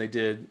album they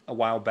did a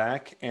while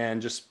back,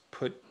 and just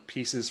put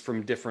pieces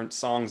from different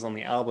songs on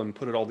the album,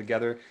 put it all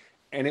together,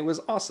 and it was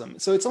awesome.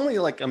 So it's only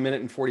like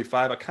 1:45.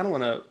 I kind of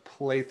want to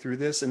play through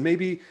this, and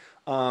maybe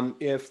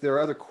if there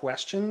are other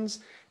questions,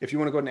 if you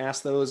want to go ahead and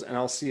ask those, and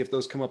I'll see if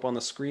those come up on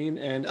the screen.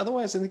 And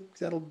otherwise, I think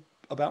that'll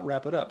about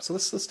wrap it up. So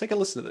let's take a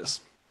listen to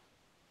this.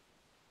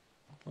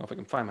 Well, if I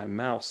can find my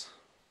mouse.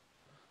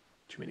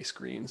 Too many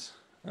screens.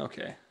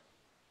 Okay.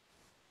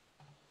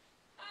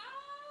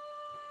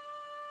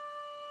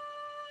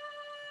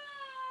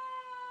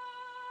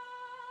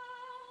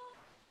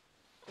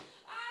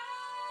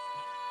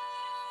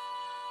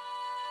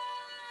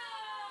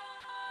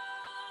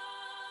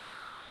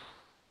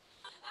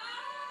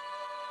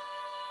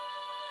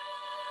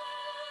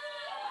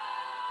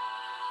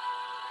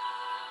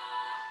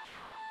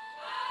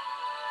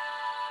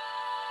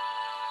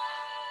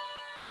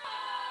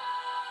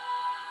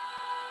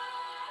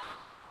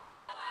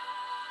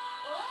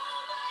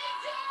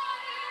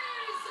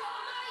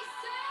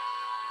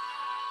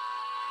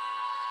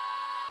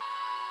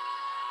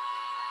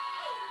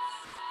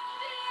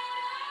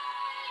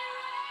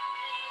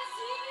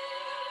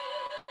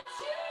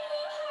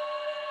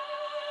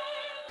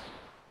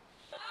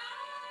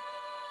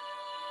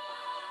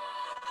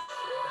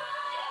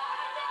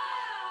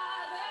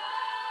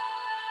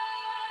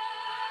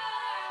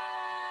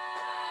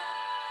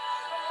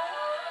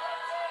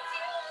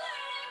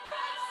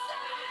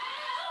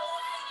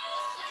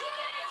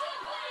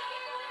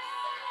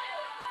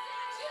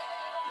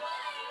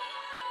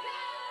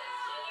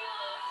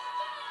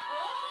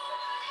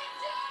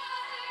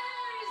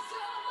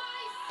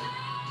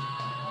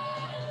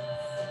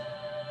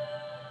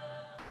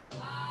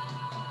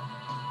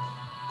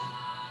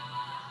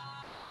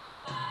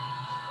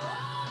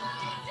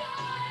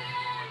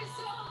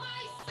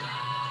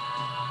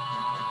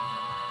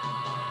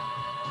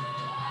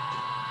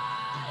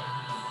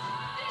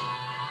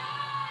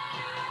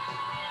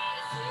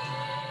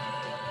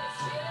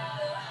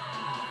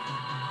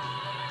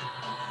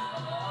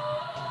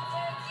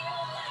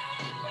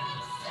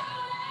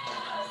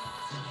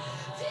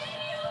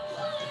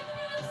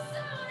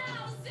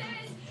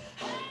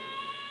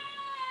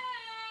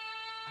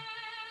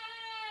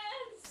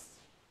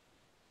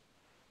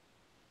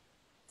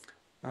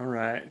 All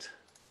right.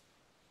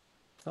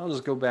 I'll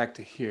just go back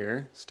to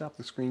here. Stop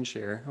the screen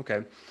share.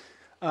 Okay.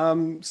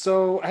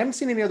 So I haven't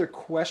seen any other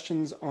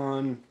questions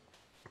on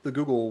the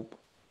Google,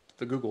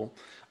 the Google.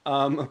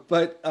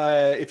 But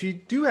if you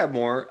do have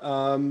more,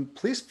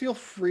 please feel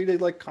free to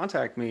like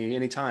contact me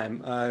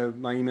anytime.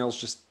 My email is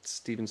just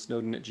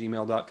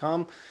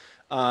stevensnowden@gmail.com.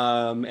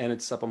 And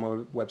it's up on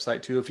my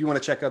website too. If you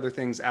want to check other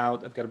things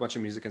out, I've got a bunch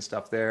of music and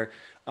stuff there.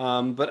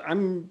 But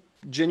I'm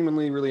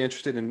genuinely really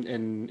interested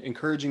in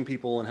encouraging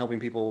people and helping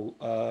people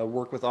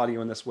work with audio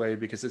in this way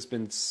because it's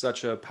been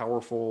such a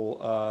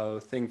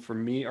powerful thing for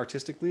me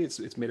artistically.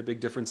 It's made a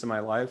big difference in my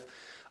life.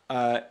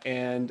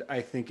 And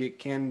I think it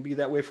can be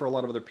that way for a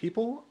lot of other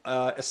people,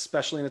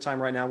 especially in a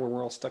time right now where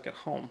we're all stuck at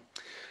home.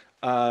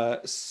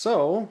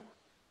 So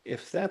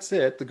if that's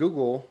it, the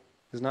Google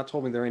has not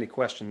told me there are any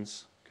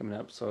questions coming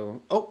up.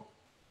 So, oh,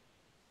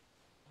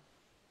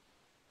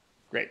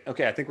 great.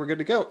 Okay, I think we're good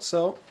to go.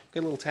 So get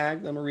a little tag.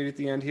 I'm gonna read at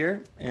the end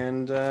here,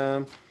 and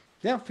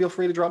yeah, feel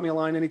free to drop me a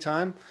line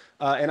anytime,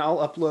 and I'll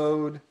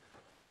upload.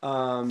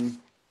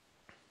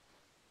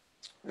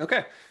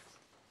 Okay,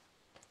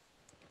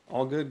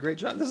 all good. Great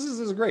job. This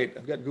is great.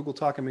 I've got Google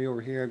talking to me over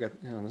here. I've got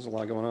there's a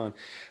lot going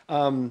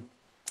on.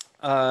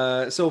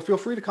 So feel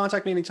free to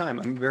contact me anytime.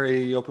 I'm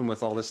very open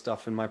with all this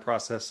stuff in my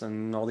process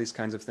and all these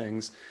kinds of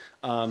things.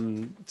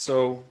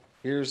 So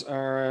here's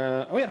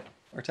our, oh yeah,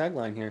 our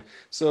tagline here.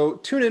 So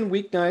tune in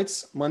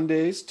weeknights,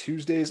 Mondays,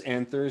 Tuesdays,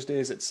 and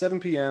Thursdays at 7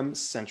 p.m.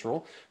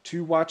 Central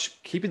to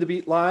watch Keeping the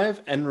Beat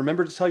live. And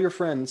remember to tell your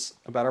friends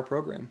about our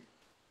program.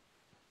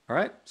 All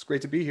right, it's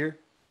great to be here.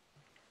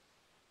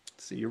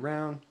 See you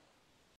around.